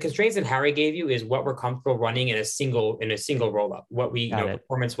 So the constraints that Harry gave you is what we're comfortable running in a single rollup, what we,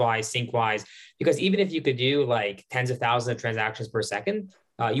 performance wise, sync wise, because even if you could do like tens of thousands of transactions per second,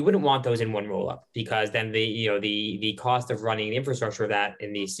 you wouldn't want those in one rollup, because then the cost of running the infrastructure of that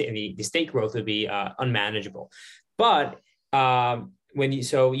in the state growth would be unmanageable. But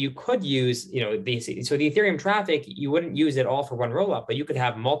you could use, the Ethereum traffic, you wouldn't use it all for one rollup, but you could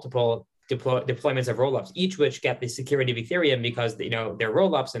have multiple deployments of rollups, each which get the security of Ethereum because they're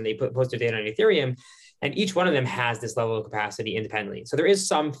rollups and they post their data on Ethereum, and each one of them has this level of capacity independently. So there is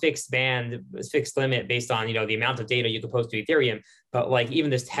some fixed limit based on the amount of data you can post to Ethereum, but like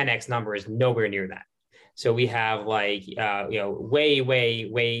even this 10x number is nowhere near that. So we have way a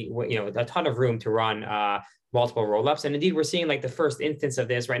ton of room to run multiple rollups. And indeed, we're seeing like the first instance of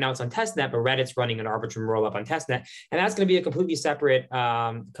this right now. It's on testnet, but Reddit's running an Arbitrum rollup on testnet, and that's going to be a completely separate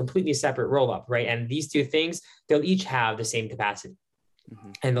rollup, right? And these two things, they'll each have the same capacity,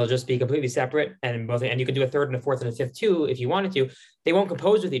 and they'll just be completely separate. And you can do a third and a fourth and a fifth too if you wanted to. They won't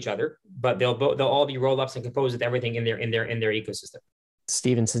compose with each other, but they'll all be rollups and compose with everything in their ecosystem.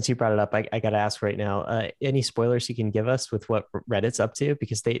 Steven, since you brought it up, I got to ask right now, any spoilers you can give us with what Reddit's up to?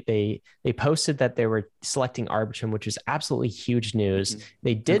 Because they posted that they were selecting Arbitrum, which is absolutely huge news.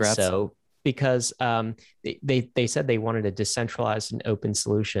 They did so because they said they wanted a decentralized and open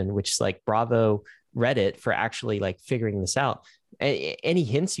solution, which is like bravo Reddit for actually like figuring this out. Any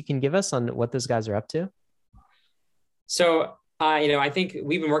hints you can give us on what those guys are up to? So I think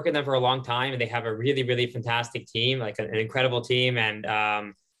we've been working with them for a long time, and they have a really, really fantastic team, like an incredible team. And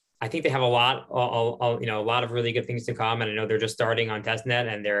I think they have a lot of really good things to come. And I know they're just starting on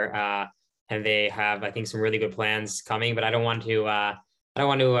testnet, and they have, I think, some really good plans coming. But I don't want to.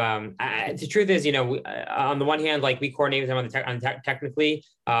 The truth is, on the one hand, like we coordinate with them technically,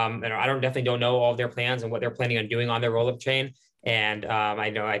 and I definitely don't know all of their plans and what they're planning on doing on their rollup chain. And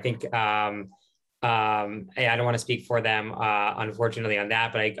I don't want to speak for them, unfortunately, on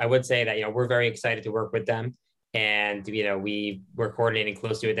that, but I would say that, we're very excited to work with them, and, we're coordinating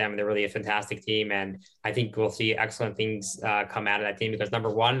closely with them, and they're really a fantastic team. And I think we'll see excellent things come out of that team, because number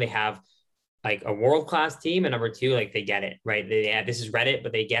one, they have like a world-class team, and number two, like they get it, right? This is Reddit,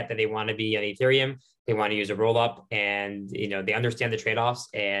 but they get that they want to be on Ethereum. They want to use a rollup, and, they understand the trade-offs,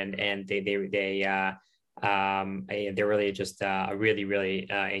 and they're really just a really, really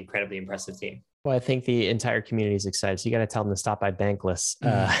incredibly impressive team. Well, I think the entire community is excited. So you got to tell them to stop by Bankless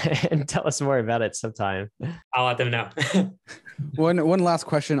and tell us more about it sometime. I'll let them know. One last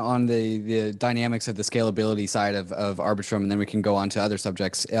question on the dynamics of the scalability side of Arbitrum, and then we can go on to other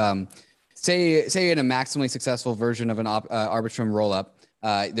subjects. Say in a maximally successful version of an Arbitrum rollup,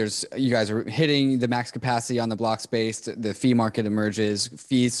 you guys are hitting the max capacity on the block space, the fee market emerges,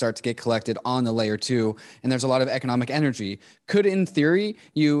 fees start to get collected on the layer 2, and there's a lot of economic energy. Could, in theory,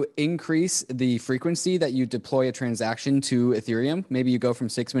 you increase the frequency that you deploy a transaction to Ethereum? Maybe you go from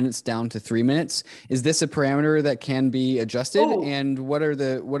 6 minutes down to 3 minutes. Is this a parameter that can be adjusted? And what are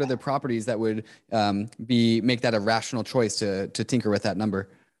the properties that would make that a rational choice to tinker with that number?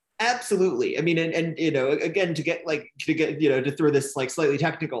 Absolutely. I mean, and again, to throw this like slightly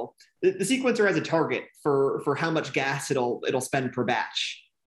technical, the sequencer has a target for how much gas it'll spend per batch.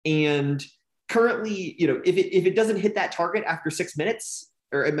 And currently, if it doesn't hit that target after 6 minutes,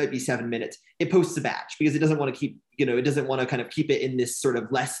 or it might be 7 minutes, it posts a batch, because it doesn't want to keep, it doesn't want to kind of keep it in this sort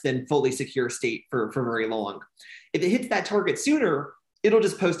of less than fully secure state for very long. If it hits that target sooner, it'll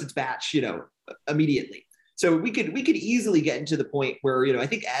just post its batch, immediately. So we could easily get into the point where, I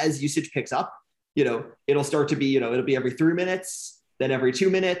think as usage picks up, it'll start to be, it'll be every 3 minutes, then every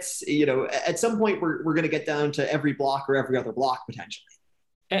 2 minutes. At some point we're going to get down to every block or every other block potentially.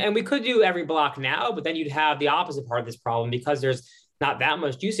 And we could do every block now, but then you'd have the opposite part of this problem, because there's not that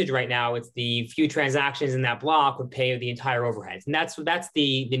much usage right now. It's the few transactions in that block would pay the entire overhead. And that's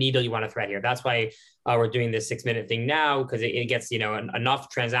the needle you want to thread here. That's why we're doing this 6 minute thing now, because it gets, enough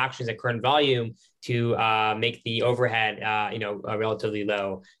transactions at current volume to make the overhead, relatively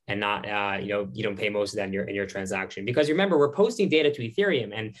low, and not, you don't pay most of that in your transaction. Because remember, we're posting data to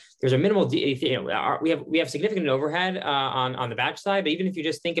Ethereum, and there's a minimal, we have significant overhead on the batch side. But even if you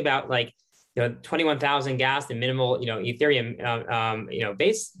just think about like, 21,000 gas, the minimal, Ethereum,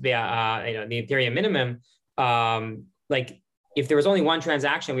 base, the Ethereum minimum, like if there was only one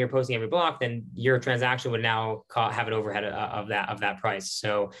transaction we were posting every block, then your transaction would now have an overhead of that price.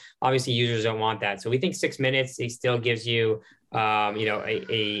 So obviously users don't want that. So we think 6 minutes, it still gives you, a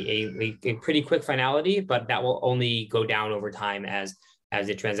pretty quick finality, but that will only go down over time as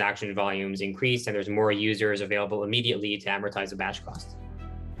the transaction volumes increase and there's more users available immediately to amortize the batch cost.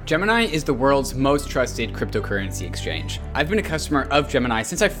 Gemini is the world's most trusted cryptocurrency exchange. I've been a customer of Gemini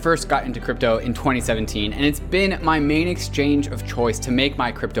since I first got into crypto in 2017, and it's been my main exchange of choice to make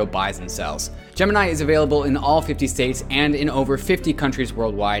my crypto buys and sells. Gemini is available in all 50 states and in over 50 countries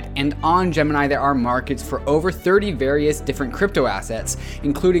worldwide, and on Gemini there are markets for over 30 various different crypto assets,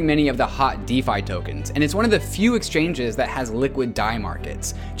 including many of the hot DeFi tokens, and it's one of the few exchanges that has liquid DAI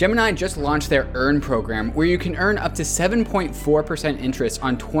markets. Gemini just launched their Earn program, where you can earn up to 7.4% interest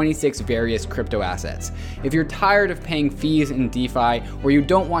on 26 various crypto assets. If you're tired of paying fees in DeFi, or you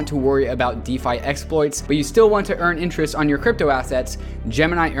don't want to worry about DeFi exploits, but you still want to earn interest on your crypto assets,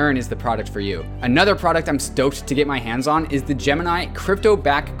 Gemini Earn is the product for you. Another product I'm stoked to get my hands on is the Gemini Crypto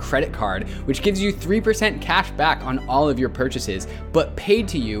Back Credit Card, which gives you 3% cash back on all of your purchases, but paid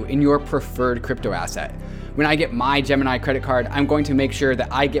to you in your preferred crypto asset. When I get my Gemini credit card, I'm going to make sure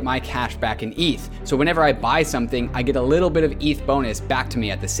that I get my cash back in ETH. So whenever I buy something, I get a little bit of ETH bonus back to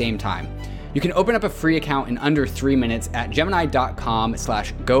me at the same time. You can open up a free account in under 3 minutes at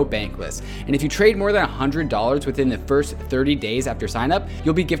gemini.com/gobankless. And if you trade more than $100 within the first 30 days after sign up,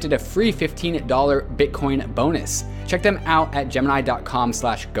 you'll be gifted a free $15 Bitcoin bonus. Check them out at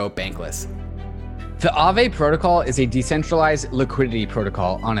gemini.com/gobankless. The Aave protocol is a decentralized liquidity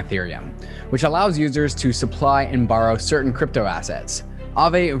protocol on Ethereum, which allows users to supply and borrow certain crypto assets.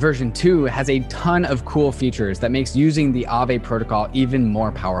 Aave version 2 has a ton of cool features that makes using the Aave protocol even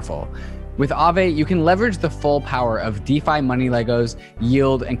more powerful. With Aave, you can leverage the full power of DeFi money Legos,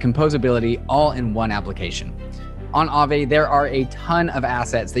 yield, and composability all in one application. On Aave, there are a ton of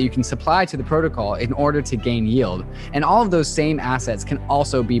assets that you can supply to the protocol in order to gain yield, and all of those same assets can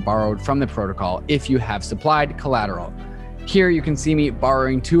also be borrowed from the protocol if you have supplied collateral. Here you can see me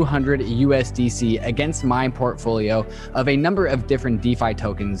borrowing 200 USDC against my portfolio of a number of different DeFi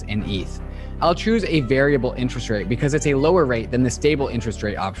tokens in ETH. I'll choose a variable interest rate because it's a lower rate than the stable interest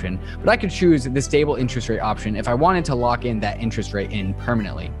rate option, but I could choose the stable interest rate option if I wanted to lock in that interest rate in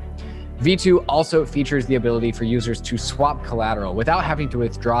permanently. V2 also features the ability for users to swap collateral without having to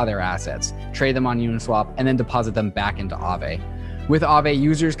withdraw their assets, trade them on Uniswap, and then deposit them back into Aave. With Aave,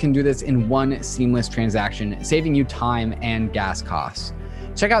 users can do this in one seamless transaction, saving you time and gas costs.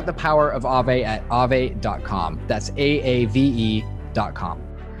 Check out the power of Aave at aave.com. That's AAVE.com.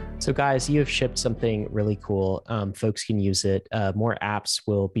 So guys, you have shipped something really cool. Folks can use it. More apps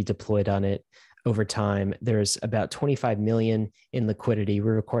will be deployed on it over time. There's about 25 million in liquidity.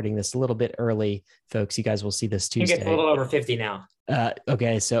 We're recording this a little bit early, folks. You guys will see this Tuesday. I think it's a little over 50 now.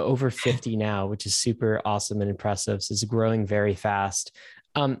 Okay, so over 50 now, which is super awesome and impressive. So it's growing very fast.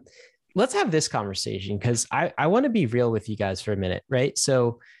 Let's have this conversation because I want to be real with you guys for a minute, right?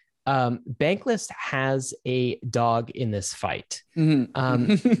 So Bankless has a dog in this fight.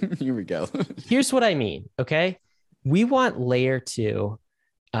 Mm-hmm. Here we go. Here's what I mean, okay? We want layer 2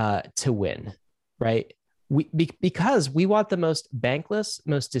 to win, right? Because we want the most bankless,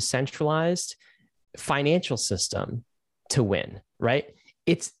 most decentralized financial system to win, right?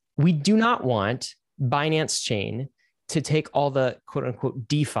 We do not want Binance Chain to take all the quote unquote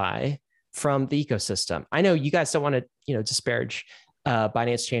DeFi from the ecosystem. I know you guys don't want to, disparage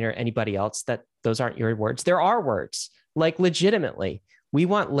Binance Chain or anybody else, that those aren't your words. There are words. Like legitimately, we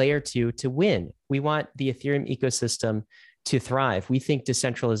want layer 2 to win. We want the Ethereum ecosystem to thrive. We think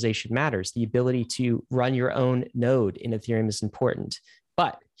decentralization matters. The ability to run your own node in Ethereum is important.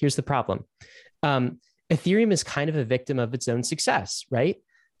 But here's the problem. Ethereum is kind of a victim of its own success, right?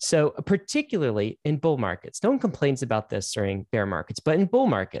 So particularly in bull markets, no one complains about this during bear markets, but in bull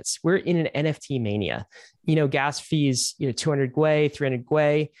markets, we're in an NFT mania. Gas fees, 200 Gwei, 300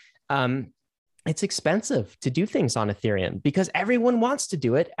 Gwei. It's expensive to do things on Ethereum because everyone wants to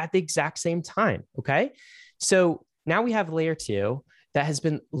do it at the exact same time, okay? So now we have layer 2 that has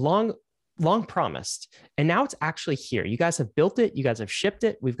been long promised. And now it's actually here. You guys have built it. You guys have shipped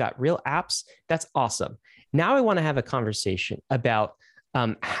it. We've got real apps. That's awesome. Now I want to have a conversation about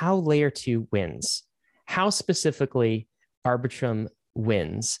how layer 2 wins, how specifically Arbitrum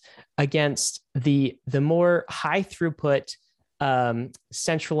wins against the more high throughput,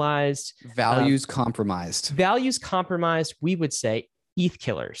 centralized, values compromised, we would say ETH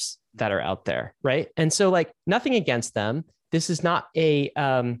killers that are out there, right? And so nothing against them. This is not a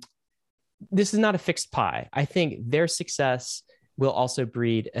fixed pie. I think their success will also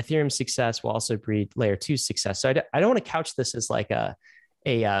breed Ethereum success, will also breed layer 2 success. So I don't want to couch this as like a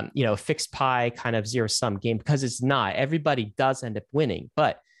fixed pie kind of zero sum game because it's not. Everybody does end up winning,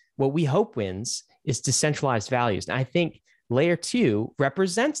 but what we hope wins is decentralized values. And I think layer 2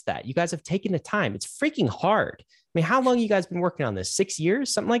 represents that. You guys have taken the time. It's freaking hard. I mean, how long you guys been working on this? 6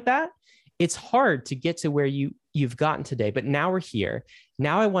 years, something like that? It's hard to get to where you've gotten today, but now we're here.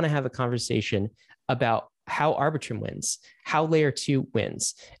 Now I want to have a conversation about how Arbitrum wins, how layer 2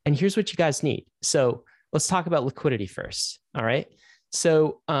 wins. And here's what you guys need. So let's talk about liquidity first. All right.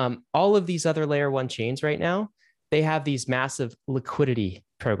 So all of these other layer 1 chains right now, they have these massive liquidity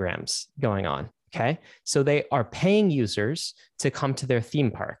programs going on. Okay. So they are paying users to come to their theme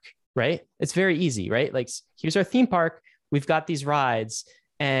park, right? It's very easy, right? Like, here's our theme park. We've got these rides,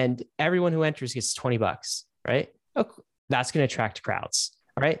 and everyone who enters gets $20, right? Oh, that's going to attract crowds.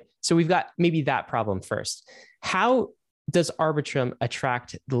 All right. So we've got maybe that problem first. How does Arbitrum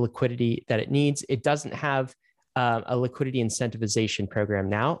attract the liquidity that it needs? It doesn't have a liquidity incentivization program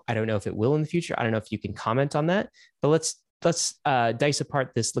now. I don't know if it will in the future. I don't know if you can comment on that, but let's dice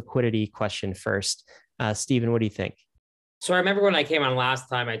apart this liquidity question first. Stephen, what do you think? So I remember when I came on last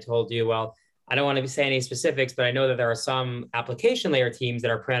time, I told you, well, I don't want to say any specifics, but I know that there are some application layer teams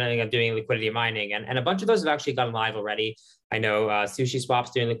that are planning on doing liquidity mining, and a bunch of those have actually gone live already. I know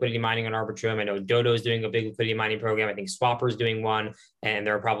SushiSwap's doing liquidity mining on Arbitrum. I know Dodo's doing a big liquidity mining program. I think Swapper's doing one, and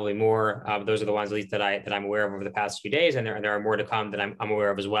there are probably more. Those are the ones at least that I'm aware of over the past few days, and there are more to come that I'm aware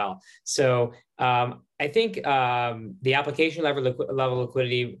of as well. So I think the application level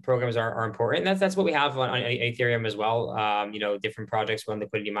liquidity programs are important. That's what we have on Ethereum as well. Different projects run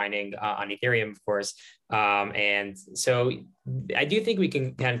liquidity mining on Ethereum, of course, and so I do think we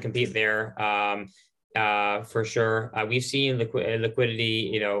can compete there. For sure. We've seen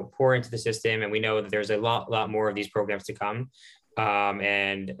liquidity, pour into the system, and we know that there's a lot more of these programs to come. I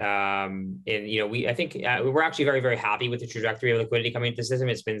think we're actually very, very happy with the trajectory of liquidity coming into the system.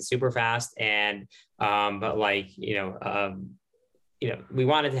 It's been super fast, and we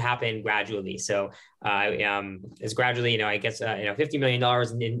want it to happen gradually. So it's gradually, I guess, $50 million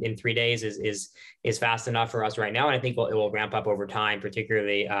in 3 days is fast enough for us right now, and I think it will ramp up over time,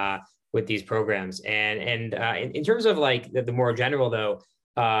 particularly with these programs. And in terms of like the more general though,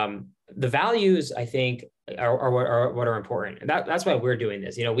 the values I think are what are important. And that's why we're doing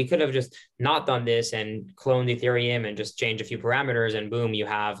this. We could have just not done this and cloned Ethereum and just change a few parameters, and boom, you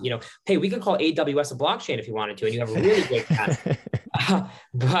have, hey, we could call AWS a blockchain if you wanted to, and you have a really great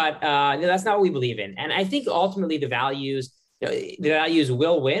but that's not what we believe in. And I think ultimately the values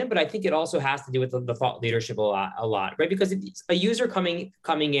will win, but I think it also has to do with the thought leadership a lot, right? Because it's a user coming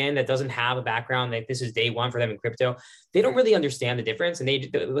in that doesn't have a background, like this is day one for them in crypto, they don't really understand the difference. And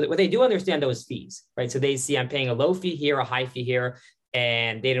what they do understand those fees, right? So they see I'm paying a low fee here, a high fee here,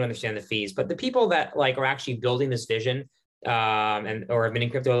 and they don't understand the fees. But the people that are actually building this vision or have been in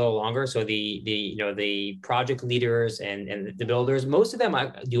crypto a little longer, so the project leaders and the builders, most of them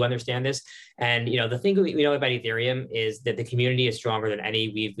do understand this. And the thing we know about Ethereum is that the community is stronger than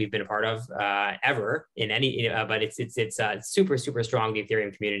any we've been a part of ever in any. But it's super strong, the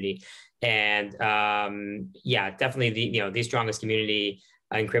Ethereum community, and definitely the strongest community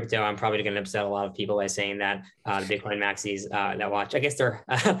in crypto. I'm probably going to upset a lot of people by saying that the Bitcoin maxis that watch, I guess they're,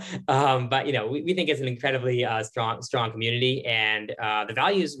 but we think it's an incredibly strong community, and the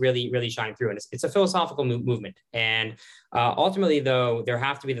values really shine through, and it's a philosophical movement. And ultimately, though, there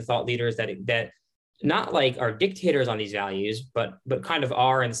have to be the thought leaders that not like are dictators on these values, but kind of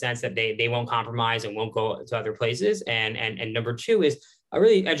are in the sense that they won't compromise and won't go to other places. And number two is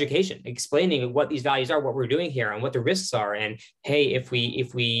really education, explaining what these values are, what we're doing here, and what the risks are. And hey, if we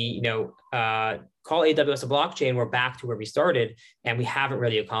call AWS a blockchain, we're back to where we started, and we haven't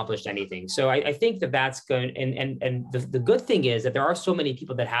really accomplished anything. So I think that's going. And the good thing is that there are so many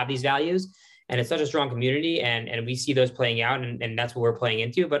people that have these values, and it's such a strong community, and we see those playing out, and that's what we're playing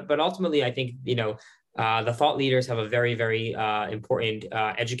into. But ultimately, I think the thought leaders have a very, very important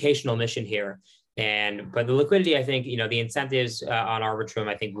educational mission here. But the liquidity, I think, the incentives on Arbitrum,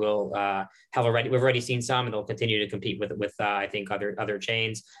 I think we've already seen some, and they'll continue to compete with I think other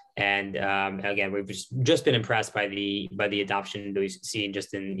chains. And again, we've just been impressed by the adoption that we've seen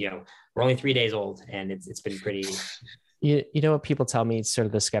just in, we're only 3 days old, and it's been pretty. You know what people tell me, sort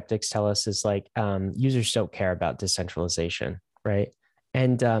of the skeptics tell us, is like users don't care about decentralization, right?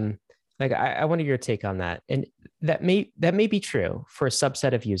 And I wanted your take on that. And that may be true for a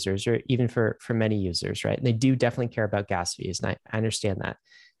subset of users, or even for many users, right? And they do definitely care about gas fees, and I understand that.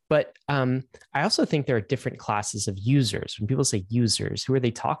 But I also think there are different classes of users. When people say users, who are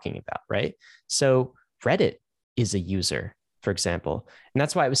they talking about, right? So Reddit is a user, for example. And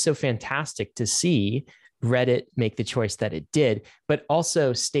that's why it was so fantastic to see Reddit make the choice that it did, but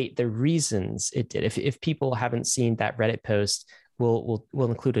also state the reasons it did. If people haven't seen that Reddit post, we'll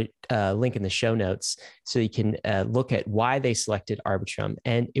include a link in the show notes so you can look at why they selected Arbitrum.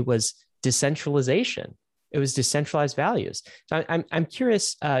 And it was decentralization. It was decentralized values. So I'm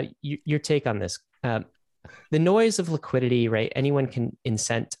curious your take on this. the noise of liquidity, right? Anyone can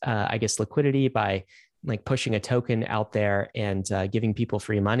incent, I guess, liquidity by like pushing a token out there and giving people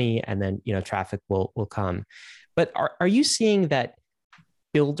free money, and then traffic will come. But are you seeing that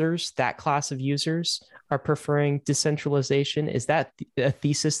builders, that class of users, are preferring decentralization? Is that a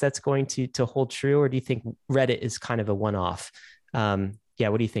thesis that's going to hold true, or do you think Reddit is kind of a one-off? Yeah,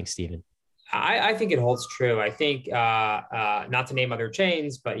 what do you think, Stephen? I think it holds true. I think, not to name other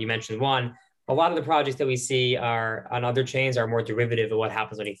chains, but you mentioned one, a lot of the projects that we see are on other chains are more derivative of what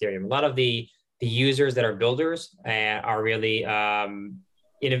happens on Ethereum. A lot of the users that are builders are really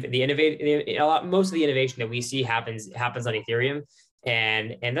most of the innovation that we see happens on Ethereum.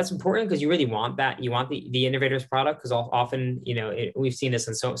 And that's important because you really want that. You want the innovator's product, because often, we've seen this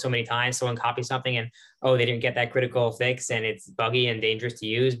in so many times. Someone copies something and, they didn't get that critical fix, and it's buggy and dangerous to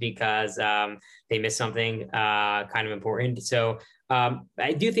use because they missed something kind of important. So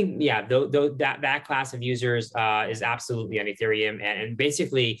I do think, that class of users is absolutely on Ethereum and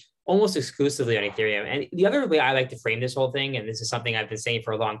basically almost exclusively on Ethereum. And the other way I like to frame this whole thing, and this is something I've been saying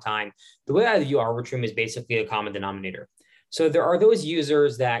for a long time, the way I view Arbitrum is basically a common denominator. So there are those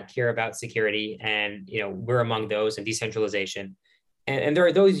users that care about security, and we're among those, and decentralization. And there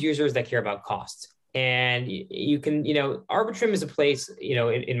are those users that care about cost. And you can, Arbitrum is a place,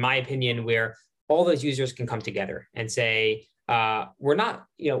 in my opinion, where all those users can come together and say, we're not,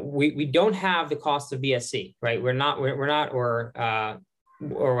 we don't have the cost of BSC, right? Or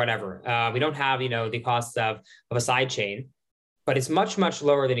whatever. We don't have, the cost of a side chain, but it's much, much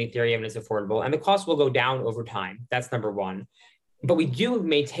lower than Ethereum, and it's affordable, and the cost will go down over time. That's number one. But we do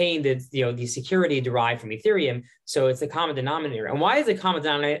maintain the security derived from Ethereum, so it's a common denominator. And why is the common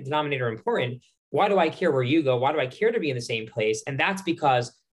denominator important? Why do I care where you go? Why do I care to be in the same place? And that's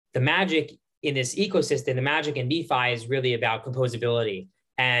because the magic in this ecosystem, the magic in DeFi, is really about composability.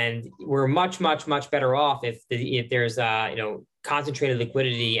 And we're much, much, much better off if there's concentrated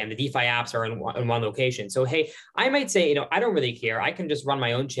liquidity and the DeFi apps are in one location. So, hey, I might say, I don't really care. I can just run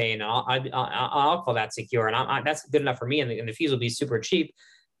my own chain, and I'll call that secure, and that's good enough for me, and the fees will be super cheap.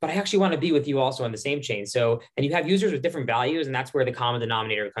 But I actually want to be with you also on the same chain. So, and you have users with different values, and that's where the common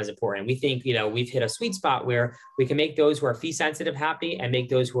denominator becomes important. We think, we've hit a sweet spot where we can make those who are fee sensitive happy, and make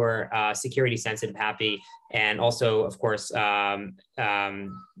those who are security sensitive happy, and also, of course, invite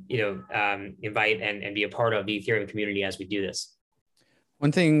and be a part of the Ethereum community as we do this.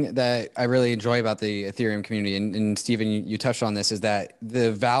 One thing that I really enjoy about the Ethereum community, and Stephen, you touched on this, is that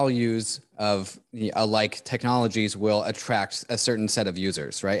the values of alike technologies will attract a certain set of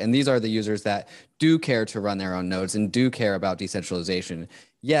users, right? And these are the users that do care to run their own nodes and do care about decentralization.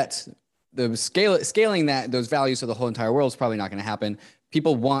 Yet, the scaling those values to the whole entire world is probably not going to happen.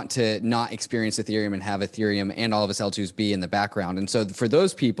 People want to not experience Ethereum and have Ethereum and all of its L2s be in the background. And so for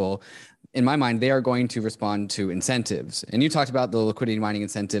those people, in my mind, they are going to respond to incentives. And you talked about the liquidity mining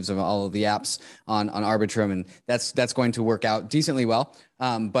incentives of all of the apps on Arbitrum, and that's going to work out decently well.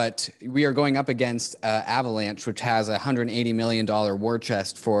 But we are going up against Avalanche, which has a $180 million war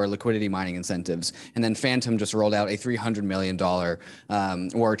chest for liquidity mining incentives. And then Phantom just rolled out a $300 million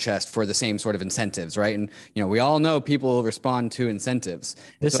war chest for the same sort of incentives, right? And we all know people respond to incentives.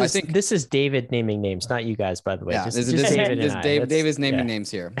 This is David naming names, not you guys, by the way. Yeah, Dave is naming names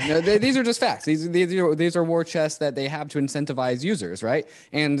here. These are just facts. These are war chests that they have to incentivize users, right?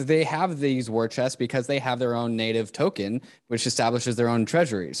 And they have these war chests because they have their own native token, which establishes their own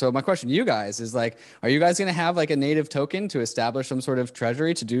treasury. So my question to you guys is are you guys going to have a native token to establish some sort of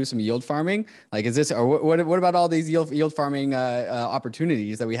treasury to do some yield farming? What about all these yield farming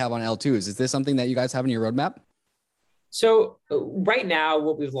opportunities that we have on L2s? Is this something that you guys have in your roadmap? So right now,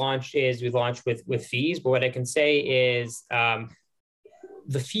 what we've launched with fees, but what I can say is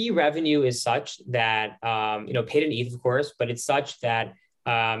the fee revenue is such that, paid in ETH, of course, but it's such that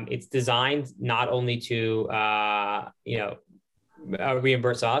it's designed not only to,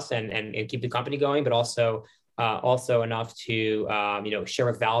 reimburse us and keep the company going, but also enough to, share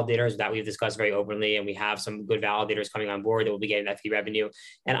with validators that we've discussed very openly. And we have some good validators coming on board that will be getting that fee revenue.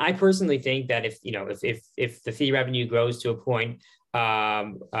 And I personally think that if the fee revenue grows to a point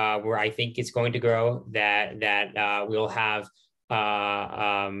where I think it's going to grow, that we'll have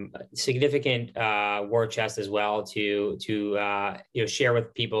significant war chest as well to share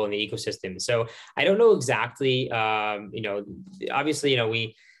with people in the ecosystem. So I don't know exactly. Obviously,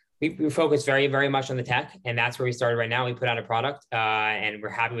 we focus very, very much on the tech, and that's where we started right now. We put out a product, and we're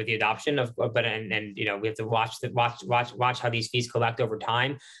happy with the adoption we have to watch how these fees collect over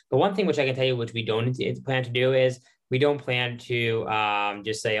time. But one thing which I can tell you, which we don't plan to do, is we don't plan to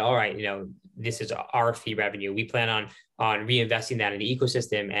just say, all right, this is our fee revenue. We plan on reinvesting that in the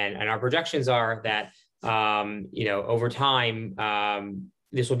ecosystem. And our projections are that over time,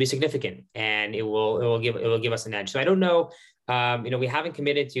 this will be significant, and it will give us an edge. So I don't know. We haven't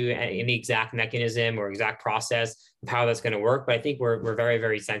committed to any exact mechanism or exact process of how that's going to work, but I think we're very,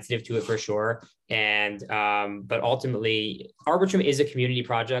 very sensitive to it for sure. And but ultimately, Arbitrum is a community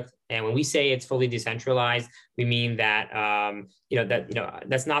project, and when we say it's fully decentralized, we mean that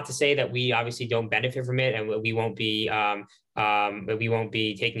that's not to say that we obviously don't benefit from it, and we won't be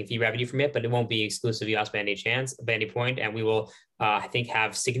taking fee revenue from it, but it won't be exclusively us by any point, and we will I think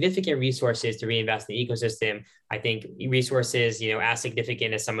have significant resources to reinvest in the ecosystem. I think resources, as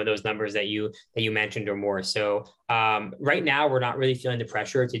significant as some of those numbers that you mentioned or more. So right now, we're not really feeling the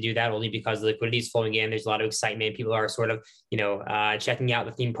pressure to do that, only because the liquidity is flowing in. There's a lot of excitement. People are sort of, checking out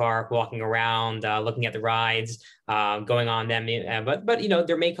the theme park, walking around, looking at the rides, going on them. But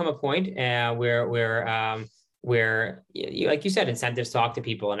there may come a point where like you said, incentives talk to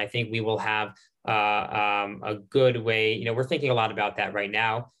people, and I think we will have a good way. We're thinking a lot about that right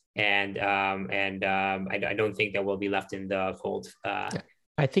now, and I don't think that we'll be left in the cold.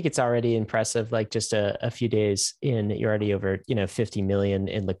 I think it's already impressive. Like just a few days in, you're already over 50 million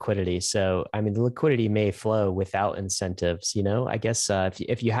in liquidity. So I mean, the liquidity may flow without incentives. I guess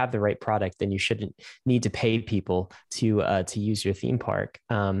if you have the right product, then you shouldn't need to pay people to use your theme park.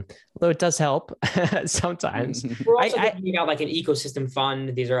 Although it does help sometimes. We're also thinking about like an ecosystem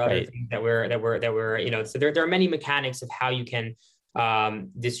fund. These are other things that we're So there are many mechanics of how you can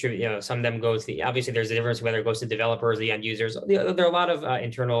distribute. Some of them go to obviously there's a difference whether it goes to developers, the end users. There are a lot of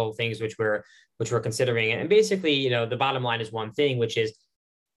internal things which we're considering, and basically the bottom line is one thing, which is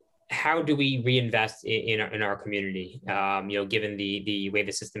how do we reinvest in our community? Given the way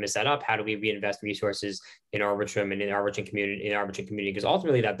the system is set up, how do we reinvest resources in Arbitrum and in Arbitrum community? Because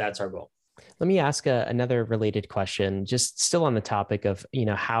ultimately that's our goal. Let me ask another related question, just still on the topic of,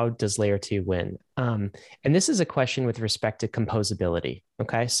 how does layer 2 win? And this is a question with respect to composability.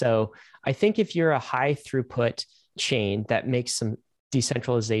 Okay. So I think if you're a high throughput chain that makes some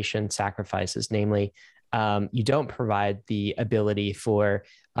decentralization sacrifices, namely, you don't provide the ability for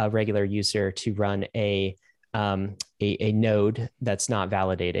a regular user to run a node that's not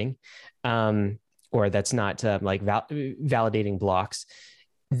validating, or that's not validating blocks,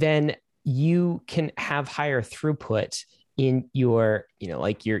 then you can have higher throughput in your,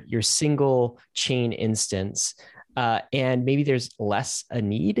 your single chain instance. And maybe there's less a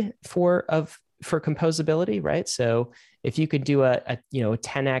need for composability, right? So if you could do a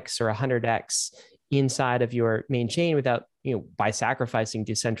 10x or 100x inside of your main chain without, by sacrificing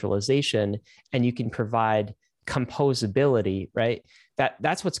decentralization, and you can provide composability, right?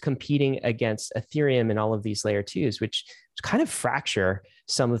 That's what's competing against Ethereum and all of these layer 2s, which kind of fracture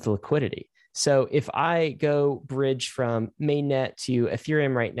some of the liquidity. So if I go bridge from mainnet to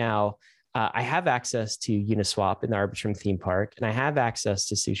Ethereum right now, I have access to Uniswap in the Arbitrum theme park, and I have access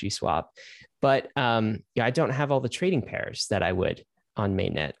to SushiSwap, but I don't have all the trading pairs that I would on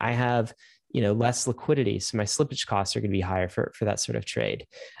mainnet. I have less liquidity, so my slippage costs are going to be higher for that sort of trade.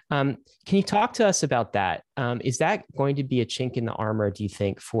 Can you talk to us about that? Is that going to be a chink in the armor, do you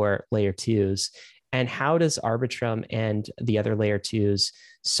think, for layer 2s? And how does Arbitrum and the other layer 2s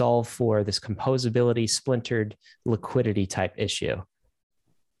solve for this composability, splintered liquidity type issue?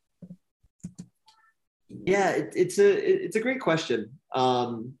 Yeah, it's a great question.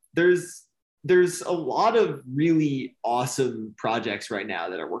 There's a lot of really awesome projects right now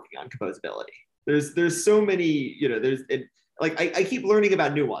that are working on composability. There's so many, I keep learning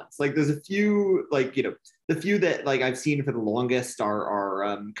about new ones. Like there's a few, the few that I've seen for the longest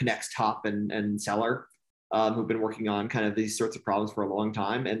are Connect's Top and Seller, who've been working on kind of these sorts of problems for a long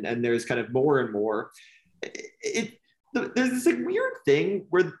time. And there's kind of more and more. There's this weird thing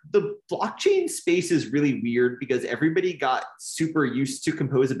where the blockchain space is really weird because everybody got super used to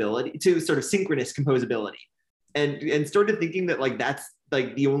composability, to sort of synchronous composability, and started thinking that that's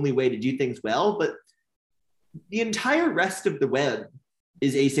the only way to do things well. But the entire rest of the web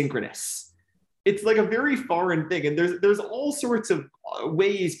is asynchronous. It's a very foreign thing, and there's all sorts of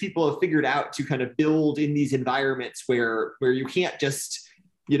ways people have figured out to kind of build in these environments where you can't just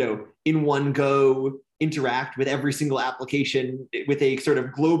in one go interact with every single application with a sort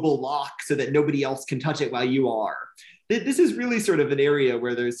of global lock so that nobody else can touch it while you are. This is really sort of an area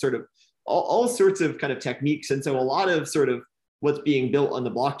where there's sort of all sorts of kind of techniques. And so a lot of sort of what's being built on the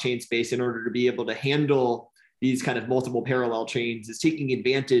blockchain space in order to be able to handle these kind of multiple parallel chains is taking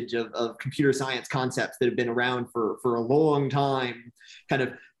advantage of computer science concepts that have been around for a long time, kind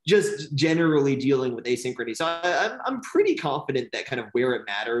of just generally dealing with asynchrony. So I'm pretty confident that kind of where it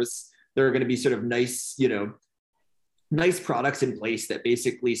matters, there are going to be sort of nice products in place that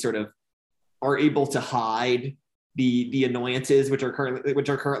basically sort of are able to hide the annoyances which are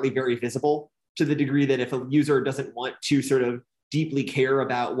currently very visible, to the degree that if a user doesn't want to sort of deeply care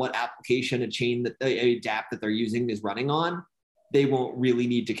about what application, a chain, that a dApp that they're using is running on, they won't really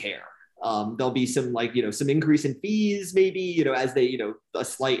need to care. There'll be some some increase in fees, maybe, as they, a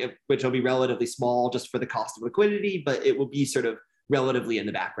slight, which will be relatively small just for the cost of liquidity, but it will be sort of relatively in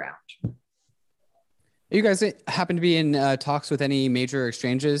the background. You guys happen to be in talks with any major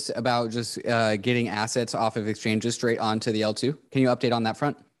exchanges about just getting assets off of exchanges straight onto the L2? Can you update on that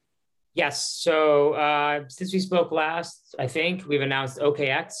front? Yes. So since we spoke last, I think we've announced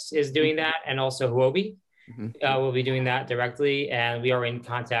OKX is doing that, and also Huobi will be doing that directly. And we are in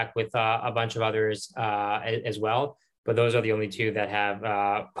contact with a bunch of others as well. But those are the only two that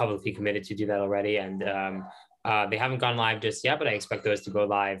have publicly committed to do that already. And they haven't gone live just yet, but I expect those to go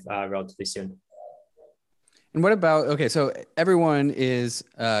live relatively soon. And what about, okay, so everyone is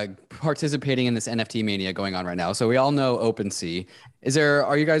participating in this NFT mania going on right now. So we all know OpenSea.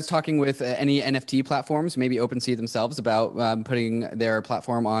 Are you guys talking with any NFT platforms, maybe OpenSea themselves, about putting their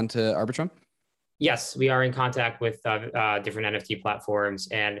platform onto Arbitrum? Yes, we are in contact with different NFT platforms.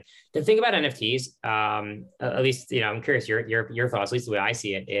 And the thing about NFTs, at least, I'm curious your thoughts, at least the way I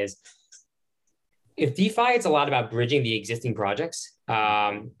see it, is if DeFi, it's a lot about bridging the existing projects.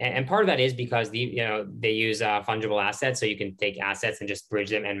 And part of that is because they use fungible assets, so you can take assets and just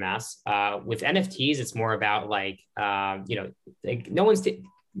bridge them en masse. With NFTs, it's more about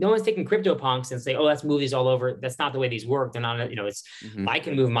no one's taking CryptoPunks and say, oh, let's move these all over. That's not the way these work. They're not, it's, I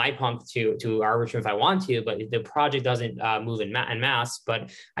can move my punk to Arbitrum if I want to, but the project doesn't move en masse.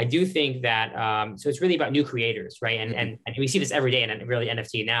 But I do think that, so it's really about new creators, right? And we see this every day, and really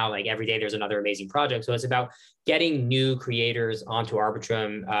NFT now, like every day there's another amazing project. So it's about getting new creators onto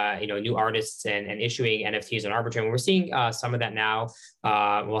Arbitrum, new artists and issuing NFTs on Arbitrum. We're seeing some of that now.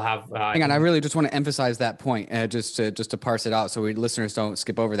 We'll have. Hang on, I really just want to emphasize that point, just to parse it out, so listeners don't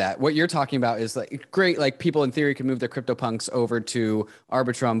skip over that. What you're talking about is great, people in theory can move their CryptoPunks over to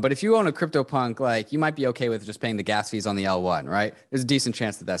Arbitrum, but if you own a CryptoPunk, you might be okay with just paying the gas fees on the L1, right? There's a decent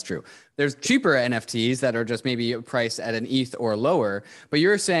chance that that's true. There's cheaper NFTs that are just maybe priced at an ETH or lower, but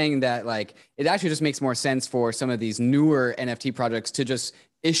you're saying that it actually just makes more sense for some of these newer NFT projects to just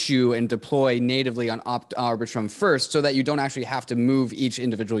issue and deploy natively on Arbitrum first, so that you don't actually have to move each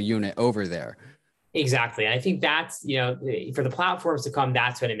individual unit over there. Exactly. And I think that's, for the platforms to come,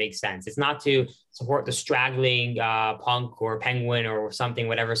 that's when it makes sense. It's not to support the straggling punk or penguin or something,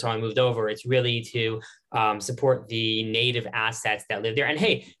 whatever someone moved over. It's really to support the native assets that live there. And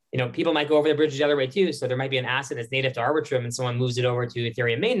hey, people might go over the bridge the other way too. So there might be an asset that's native to Arbitrum and someone moves it over to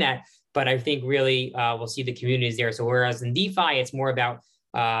Ethereum mainnet. But I think really we'll see the communities there. So whereas in DeFi, it's more about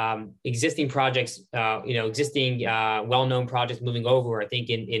existing projects, existing well-known projects moving over. I think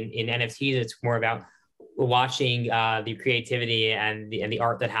in NFTs, it's more about watching the creativity and the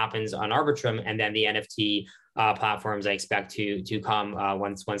art that happens on Arbitrum, and then the NFT platforms I expect to come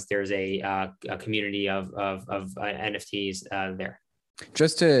once there's a community of NFTs there.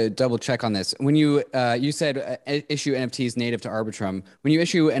 Just to double check on this, when you said issue NFTs native to Arbitrum, when you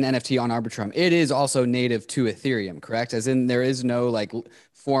issue an NFT on Arbitrum, it is also native to Ethereum, correct? As in there is no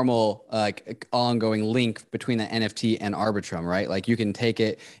formal ongoing link between the NFT and Arbitrum, right? You can take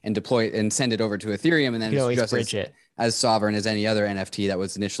it and deploy it and send it over to Ethereum, and then it's just as sovereign as any other NFT that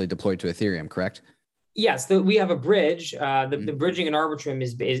was initially deployed to Ethereum, correct? Yes, we have a bridge. The bridging in Arbitrum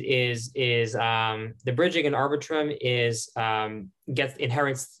is the bridging in Arbitrum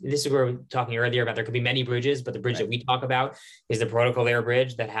inherits. This is where we were talking earlier about there could be many bridges, but the bridge that we talk about is the protocol layer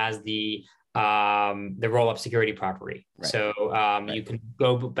bridge that has the roll-up security property. Right. So you can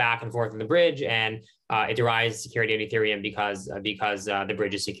go back and forth on the bridge, and it derives security on Ethereum because the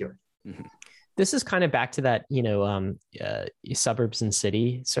bridge is secure. Mm-hmm. This is kind of back to that, suburbs and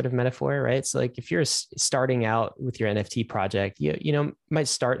city sort of metaphor, right? So if you're starting out with your NFT project, you might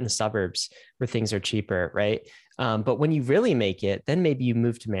start in the suburbs where things are cheaper, right? But when you really make it, then maybe you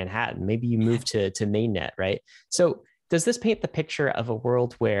move to Manhattan, maybe you move to mainnet, right? So does this paint the picture of a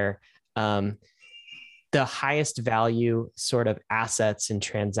world where the highest value sort of assets and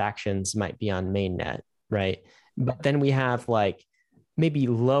transactions might be on mainnet, right? But then we have maybe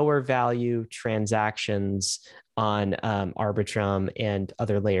lower value transactions on Arbitrum and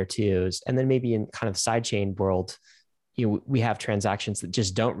other layer twos. And then maybe in kind of sidechain world, we have transactions that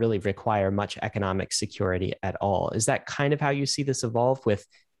just don't really require much economic security at all. Is that kind of how you see this evolve with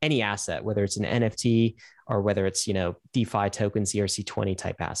any asset, whether it's an NFT or whether it's, DeFi tokens, ERC20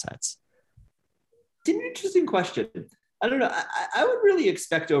 type assets? It's an interesting question. I don't know. I would really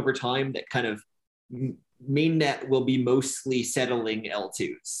expect over time that kind of mainnet will be mostly settling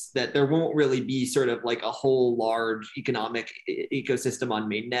L2s, that there won't really be sort of like a whole large economic ecosystem on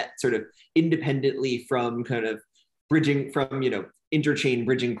mainnet, sort of independently from kind of bridging from, interchain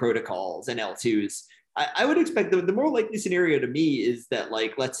bridging protocols and L2s. I would expect the more likely scenario to me is that,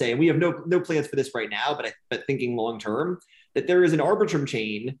 like, let's say, and we have no plans for this right now, but thinking long term, that there is an Arbitrum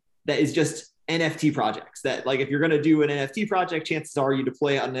chain that is just NFT projects, that, like, if you're going to do an NFT project, chances are you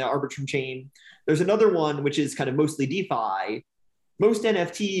deploy it on the Arbitrum chain. There's another one, which is kind of mostly DeFi. Most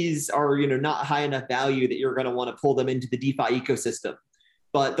NFTs are, not high enough value that you're going to want to pull them into the DeFi ecosystem.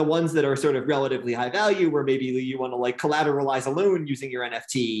 But the ones that are sort of relatively high value, where maybe you want to like collateralize a loan using your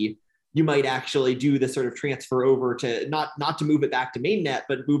NFT, you might actually do the sort of transfer over to not to move it back to mainnet,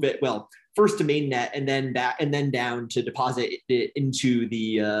 but move it, well, first to mainnet and then back and then down to deposit it into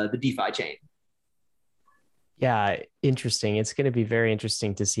the DeFi chain. Yeah, interesting. It's going to be very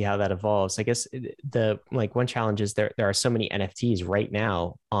interesting to see how that evolves. I guess one challenge is there are so many NFTs right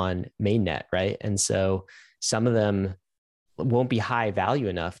now on mainnet, right? And so some of them won't be high value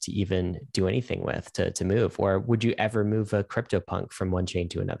enough to even do anything with to move. Or would you ever move a CryptoPunk from one chain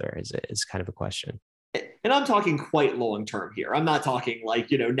to another? Is kind of a question. And I'm talking quite long term here. I'm not talking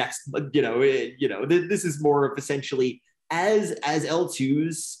like, next, this is more of essentially as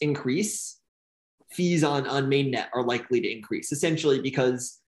L2s increase, fees on mainnet are likely to increase, essentially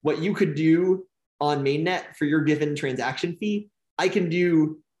because what you could do on mainnet for your given transaction fee, I can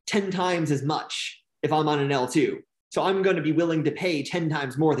do 10 times as much if I'm on an L2. So I'm going to be willing to pay 10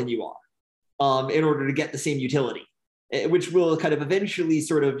 times more than you are in order to get the same utility, which will kind of eventually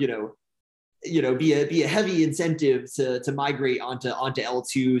sort of, be a heavy incentive to migrate onto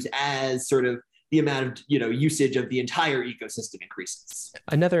L2s as sort of the amount of, usage of the entire ecosystem increases.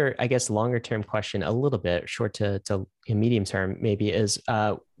 Another, I guess, longer term question, a little bit short to medium term maybe, is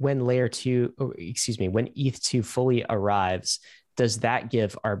when when ETH2 fully arrives, does that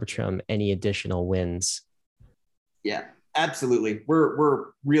give Arbitrum any additional wins? Yeah, absolutely.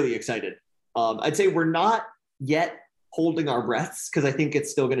 We're really excited. I'd say we're not yet holding our breaths because I think it's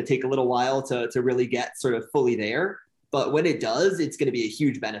still going to take a little while to really get sort of fully there. But when it does, it's going to be a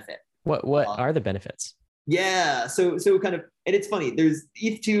huge benefit. What are the benefits? Yeah, so kind of, and it's funny. There's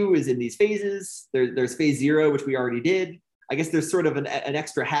ETH2 is in these phases. There's phase 0, which we already did. I guess there's sort of an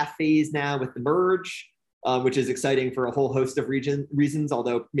extra half phase now with the merge, which is exciting for a whole host of reasons,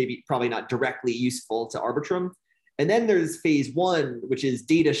 although probably not directly useful to Arbitrum. And then there's phase 1, which is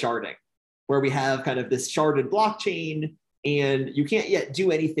data sharding, where we have kind of this sharded blockchain, and you can't yet do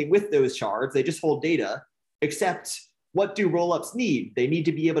anything with those shards. They just hold data, except what do rollups need? They need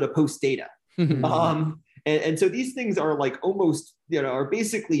to be able to post data. And so these things are like almost, are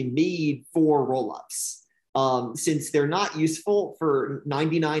basically made for rollups, since they're not useful for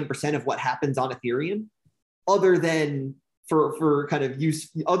 99% of what happens on Ethereum, other than for kind of use,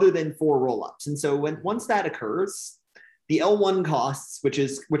 other than for rollups. And so once that occurs, the L1 costs,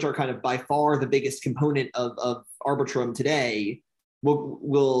 which are kind of by far the biggest component of Arbitrum today,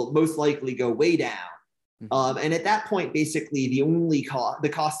 will most likely go way down. And at that point, basically, the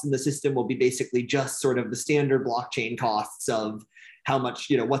costs in the system will be basically just sort of the standard blockchain costs of how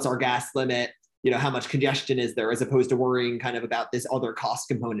much, what's our gas limit, how much congestion is there, as opposed to worrying kind of about this other cost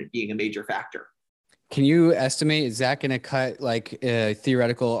component being a major factor. Can you estimate, is that going to cut like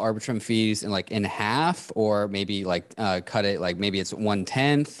theoretical Arbitrum fees in half, or maybe cut it like maybe it's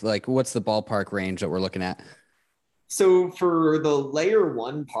 1/10? Like, what's the ballpark range that we're looking at? So for the layer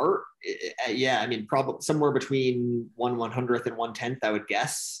 1 part, probably somewhere between 1/100th and 1/10th, I would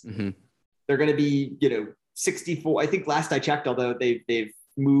guess. Mm-hmm. They're going to be, 64. I think last I checked, although they've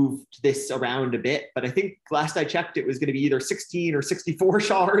moved this around a bit, but I think last I checked, it was going to be either 16 or 64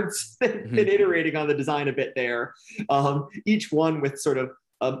 shards. Been iterating on the design a bit there. Each one with sort of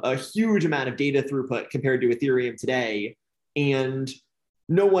a huge amount of data throughput compared to Ethereum today. And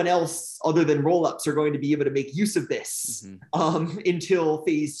no one else other than rollups are going to be able to make use of this until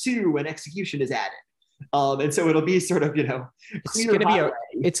phase 2 when execution is added. And so it'll be sort of, it's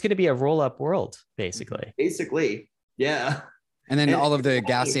going to be a roll-up world, basically. Basically, yeah. And then all of the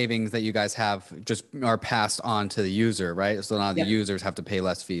gas savings that you guys have just are passed on to the user, right? So now the users have to pay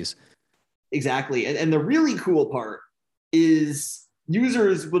less fees. Exactly. And the really cool part is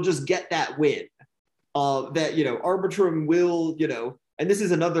users will just get that win. That, Arbitrum will, and this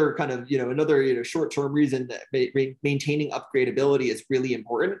is another kind of, another, short-term reason that maintaining upgradability is really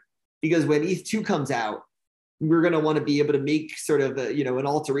important, because when ETH2 comes out, we're going to want to be able to make sort of an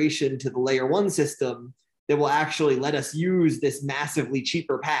alteration to the layer 1 system that will actually let us use this massively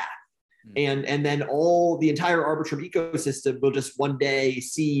cheaper path. And then the entire Arbitrum ecosystem will just one day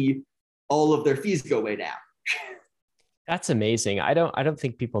see all of their fees go way down. That's amazing. I don't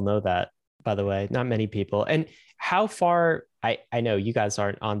think people know that, by the way. Not many people. And how far, I know you guys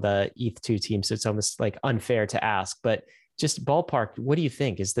aren't on the ETH2 team, so it's almost like unfair to ask, but just ballpark, what do you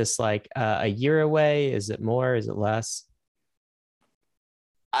think? Is this like a year away? Is it more? Is it less?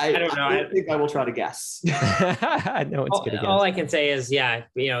 I don't know. I think I will try to guess. I know it's good to guess. All I can say is, yeah,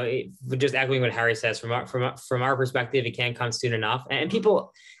 just echoing what Harry says from our perspective, it can't come soon enough. And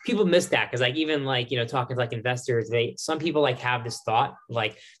people miss that because like even like talking to like investors, some people like have this thought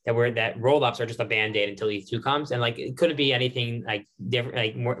like that roll-ups are just a band-aid until ETH2 comes, and like it couldn't be anything like different,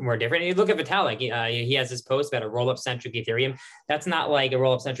 like more different. And you look at Vitalik, he has this post about a roll-up centric Ethereum. That's not like a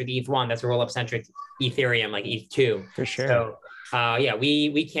roll-up centric ETH1. That's a roll-up centric Ethereum, like ETH2 for sure. So, yeah,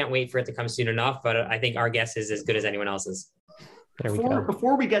 we can't wait for it to come soon enough, but I think our guess is as good as anyone else's.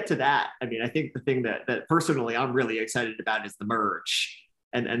 Before we get to that, I mean, I think the thing that personally I'm really excited about is the merge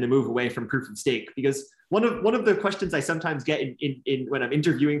and the move away from proof of stake, because one of the questions I sometimes get in when I'm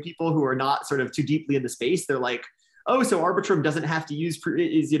interviewing people who are not sort of too deeply in the space, they're like, oh, so Arbitrum doesn't have to use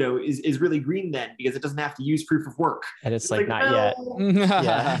is really green then because it doesn't have to use proof of work. And it's like not yet.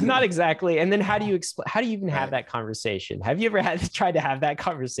 Yeah, not exactly. And then how do you even have that conversation? Have you ever tried to have that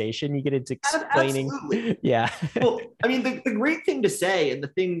conversation? You get into explaining. Absolutely. Yeah. Well, I mean, the great thing to say, and the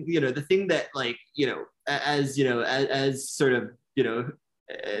thing that like, as sort of, the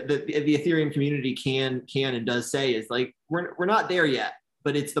Ethereum community can and does say is like, we're not there yet,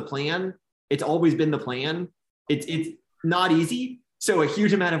 but it's the plan. It's always been the plan. It's not easy. So a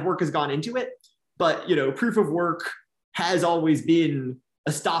huge amount of work has gone into it, but proof of work has always been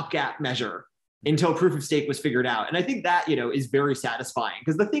a stopgap measure until proof of stake was figured out. And I think that, is very satisfying,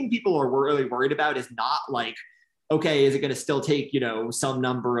 because the thing people are really worried about is not like, okay, is it going to still take, some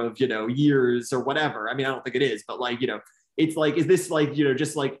number of, years or whatever? I mean, I don't think it is, but like, it's like, is this like,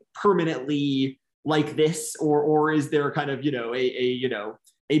 just like permanently like this, or is there kind of,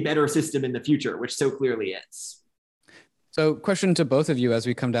 a better system in the future, which so clearly is. So question to both of you as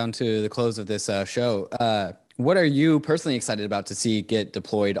we come down to the close of this show. What are you personally excited about to see get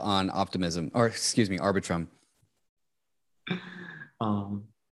deployed on Arbitrum?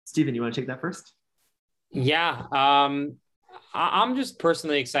 Stephen, you want to take that first? Yeah. I'm just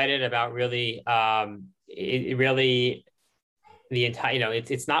personally excited about really, the entire,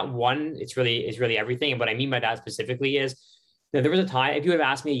 it's not one, it's really everything. And what I mean by that specifically is, there was a time, if you had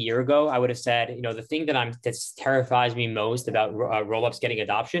asked me a year ago, I would have said, the thing that terrifies me most about rollups getting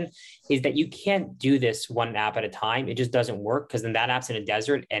adoption is that you can't do this one app at a time. It just doesn't work, because then that app's in a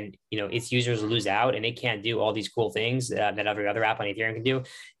desert and, its users lose out and it can't do all these cool things that every other app on Ethereum can do.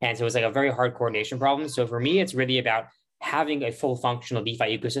 And so it's like a very hard coordination problem. So for me, it's really about having a full functional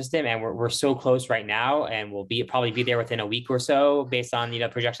DeFi ecosystem, and we're so close right now, and we'll probably be there within a week or so based on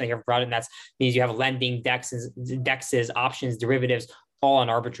projections I hear from product. And that means you have lending, dexes, options, derivatives, all on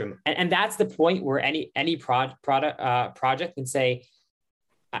Arbitrum, and that's the point where any project can say,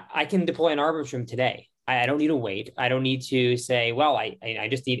 I can deploy an Arbitrum today. I don't need to wait. I don't need to say, well, I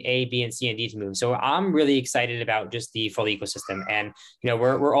just need A, B, and C, and D to move. So I'm really excited about just the full ecosystem. And,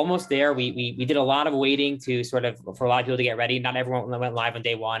 we're almost there. We did a lot of waiting to sort of, for a lot of people to get ready. Not everyone went live on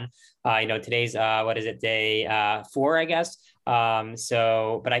day one. Today's, day 4, I guess.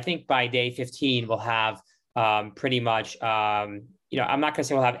 But I think by day 15, we'll have pretty much, I'm not going to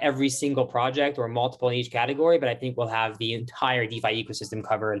say we'll have every single project or multiple in each category, but I think we'll have the entire DeFi ecosystem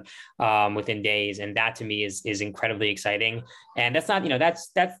covered within days. And that to me is incredibly exciting. And that's not, that's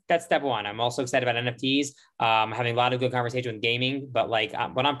step one. I'm also excited about NFTs. I'm having a lot of good conversation with gaming, but like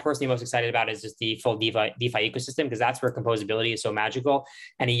what I'm personally most excited about is just the full DeFi ecosystem, because that's where composability is so magical.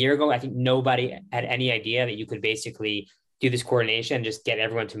 And a year ago, I think nobody had any idea that you could basically do this coordination, just get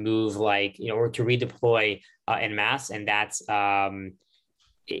everyone to move or to redeploy en masse. And that's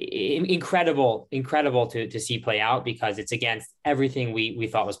incredible to see play out, because it's against everything we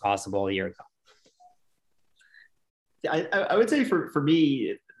thought was possible a year ago. Yeah, I would say for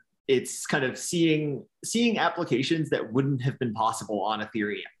me, it's kind of seeing applications that wouldn't have been possible on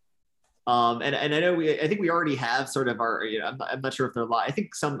Ethereum. And I know I think we already have sort of our, I'm not sure if they're live. I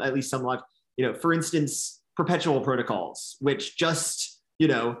think at least some live, for instance, perpetual protocols, which just,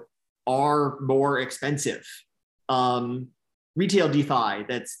 are more expensive. Retail DeFi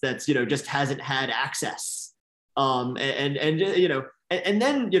that's, just hasn't had access. And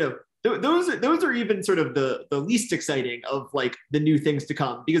then, those are even sort of the least exciting of like the new things to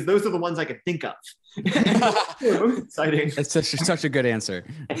come, because those are the ones I can think of. Most exciting. It's such a good answer.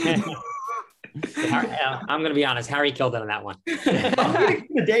 I'm going to be honest. Harry killed it on that one. I'm waiting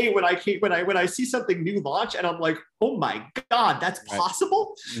for the day when I see something new launch and I'm like, oh my God, that's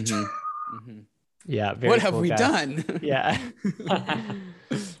possible. Mm-hmm. Yeah. Very What have cool we guy. done? Yeah.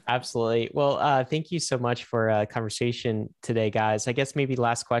 Absolutely. Well, thank you so much for a conversation today, guys. I guess maybe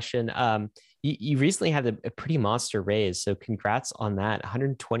last question. You recently had a pretty monster raise, so congrats on that.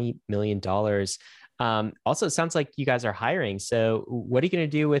 $120 million. Also, it sounds like you guys are hiring. So what are you going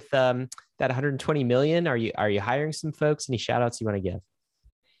to do with that 120 million? Are you hiring some folks? Any shout outs you want to give?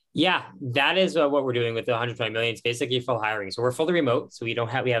 Yeah, that is what we're doing with the 120 million. It's basically full hiring. So we're fully remote. So we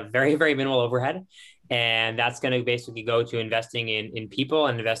have very, very minimal overhead. And that's going to basically go to investing in people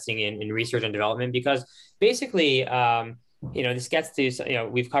and investing in research and development, because basically, this gets to,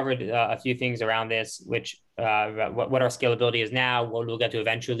 we've covered a few things around this, which what our scalability is now, what we'll get to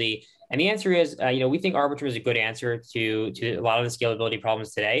eventually. And the answer is, we think Arbitrum is a good answer to a lot of the scalability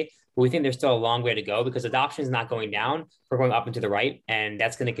problems today. But we think there's still a long way to go, because adoption is not going down. We're going up and to the right, and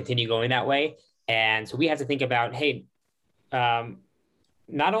that's going to continue going that way. And so we have to think about, hey,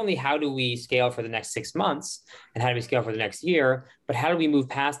 not only how do we scale for the next 6 months and how do we scale for the next year, but how do we move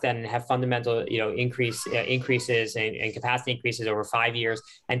past that and have fundamental, increases and capacity increases over 5 years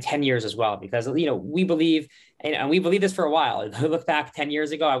and 10 years as well? Because, we believe, and we believe this for a while. Look back 10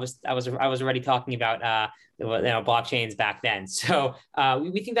 years ago, I was already talking about, blockchains back then. So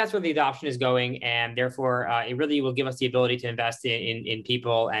we think that's where the adoption is going. And therefore, it really will give us the ability to invest in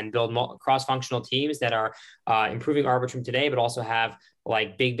people and build cross-functional teams that are improving Arbitrum today, but also have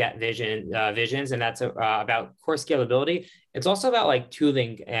like big bet visions. And that's about core scalability. It's also about like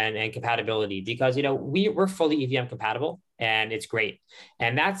tooling and compatibility, because, we're fully EVM compatible, and it's great.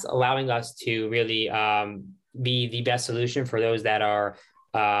 And that's allowing us to really be the best solution for those that are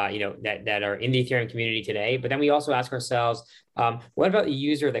that are in the Ethereum community today. But then we also ask ourselves, what about the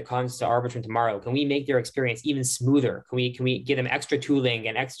user that comes to Arbitrum tomorrow? Can we make their experience even smoother? Can we give them extra tooling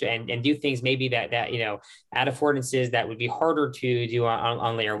and do things maybe that add affordances that would be harder to do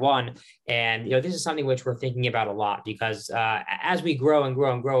on layer one? And this is something which we're thinking about a lot, because as we grow and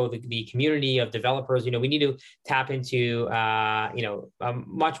grow and grow, the community of developers, we need to tap into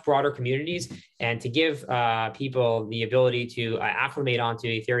much broader communities, and to give people the ability to acclimate onto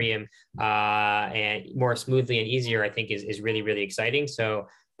Ethereum and more smoothly and easier, I think is really, really exciting. So,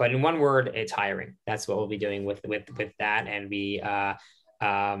 but in one word, it's hiring. That's what we'll be doing with that. And we, I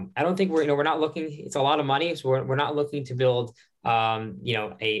don't think we're not looking, it's a lot of money. So we're not looking to build, an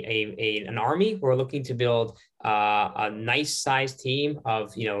army. We're looking to build a nice sized team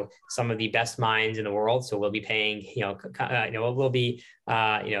of, some of the best minds in the world. So we'll be paying, we'll be,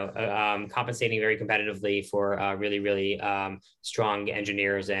 compensating very competitively for really, really strong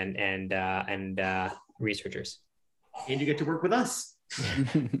engineers and researchers. And you get to work with us.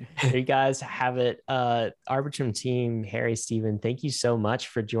 There you guys have it. Arbitrum team, Harry, Steven, thank you so much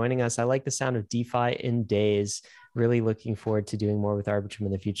for joining us. I like the sound of DeFi in days. Really looking forward to doing more with Arbitrum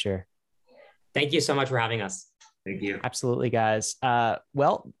in the future. Thank you so much for having us. Thank you. Absolutely, guys.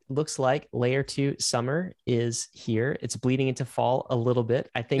 Well, looks like layer 2 summer is here. It's bleeding into fall a little bit.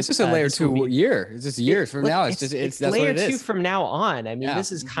 I think this is a layer 2 year. It's just years from now. It's that's layer what it is. 2 from now on. I mean,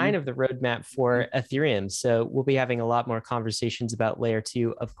 this is kind of the roadmap for Ethereum. So we'll be having a lot more conversations about layer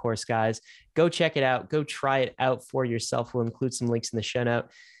 2, of course, guys. Go check it out. Go try it out for yourself. We'll include some links in the show note.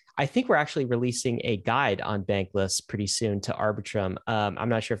 I think we're actually releasing a guide on Bankless pretty soon to Arbitrum. I'm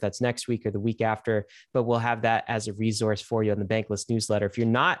not sure if that's next week or the week after, but we'll have that as a resource for you on the Bankless newsletter. If you're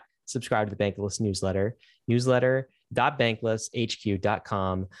not subscribed to the Bankless newsletter,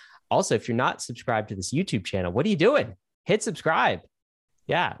 newsletter.banklesshq.com. Also, if you're not subscribed to this YouTube channel, what are you doing? Hit subscribe.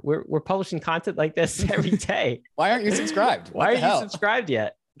 Yeah, we're publishing content like this every day. Why aren't you subscribed? Why aren't you subscribed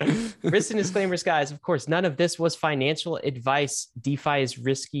yet? Risks and disclaimers, guys. Of course, none of this was financial advice. DeFi is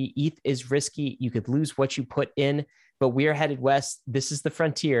risky. ETH is risky. You could lose what you put in, but we are headed west. This is the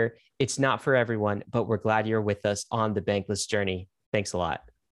frontier. It's not for everyone, but we're glad you're with us on the Bankless journey. Thanks a lot.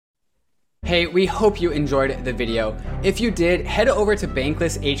 Hey, we hope you enjoyed the video. If you did, head over to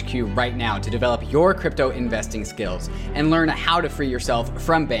Bankless HQ right now to develop your crypto investing skills and learn how to free yourself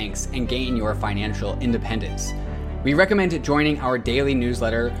from banks and gain your financial independence. We recommend joining our daily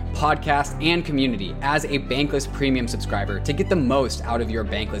newsletter, podcast, and community as a Bankless Premium subscriber to get the most out of your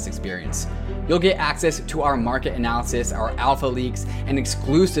Bankless experience. You'll get access to our market analysis, our alpha leaks, and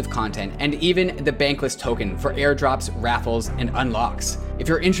exclusive content, and even the Bankless token for airdrops, raffles, and unlocks. If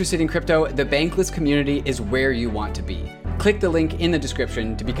you're interested in crypto, the Bankless community is where you want to be. Click the link in the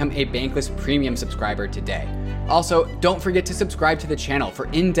description to become a Bankless Premium subscriber today. Also, don't forget to subscribe to the channel for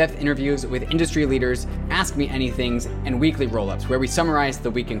in-depth interviews with industry leaders, Ask Me Anythings, and weekly roll-ups where we summarize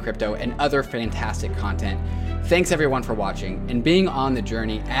the week in crypto and other fantastic content. Thanks everyone for watching and being on the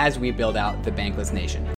journey as we build out the Bankless Nation.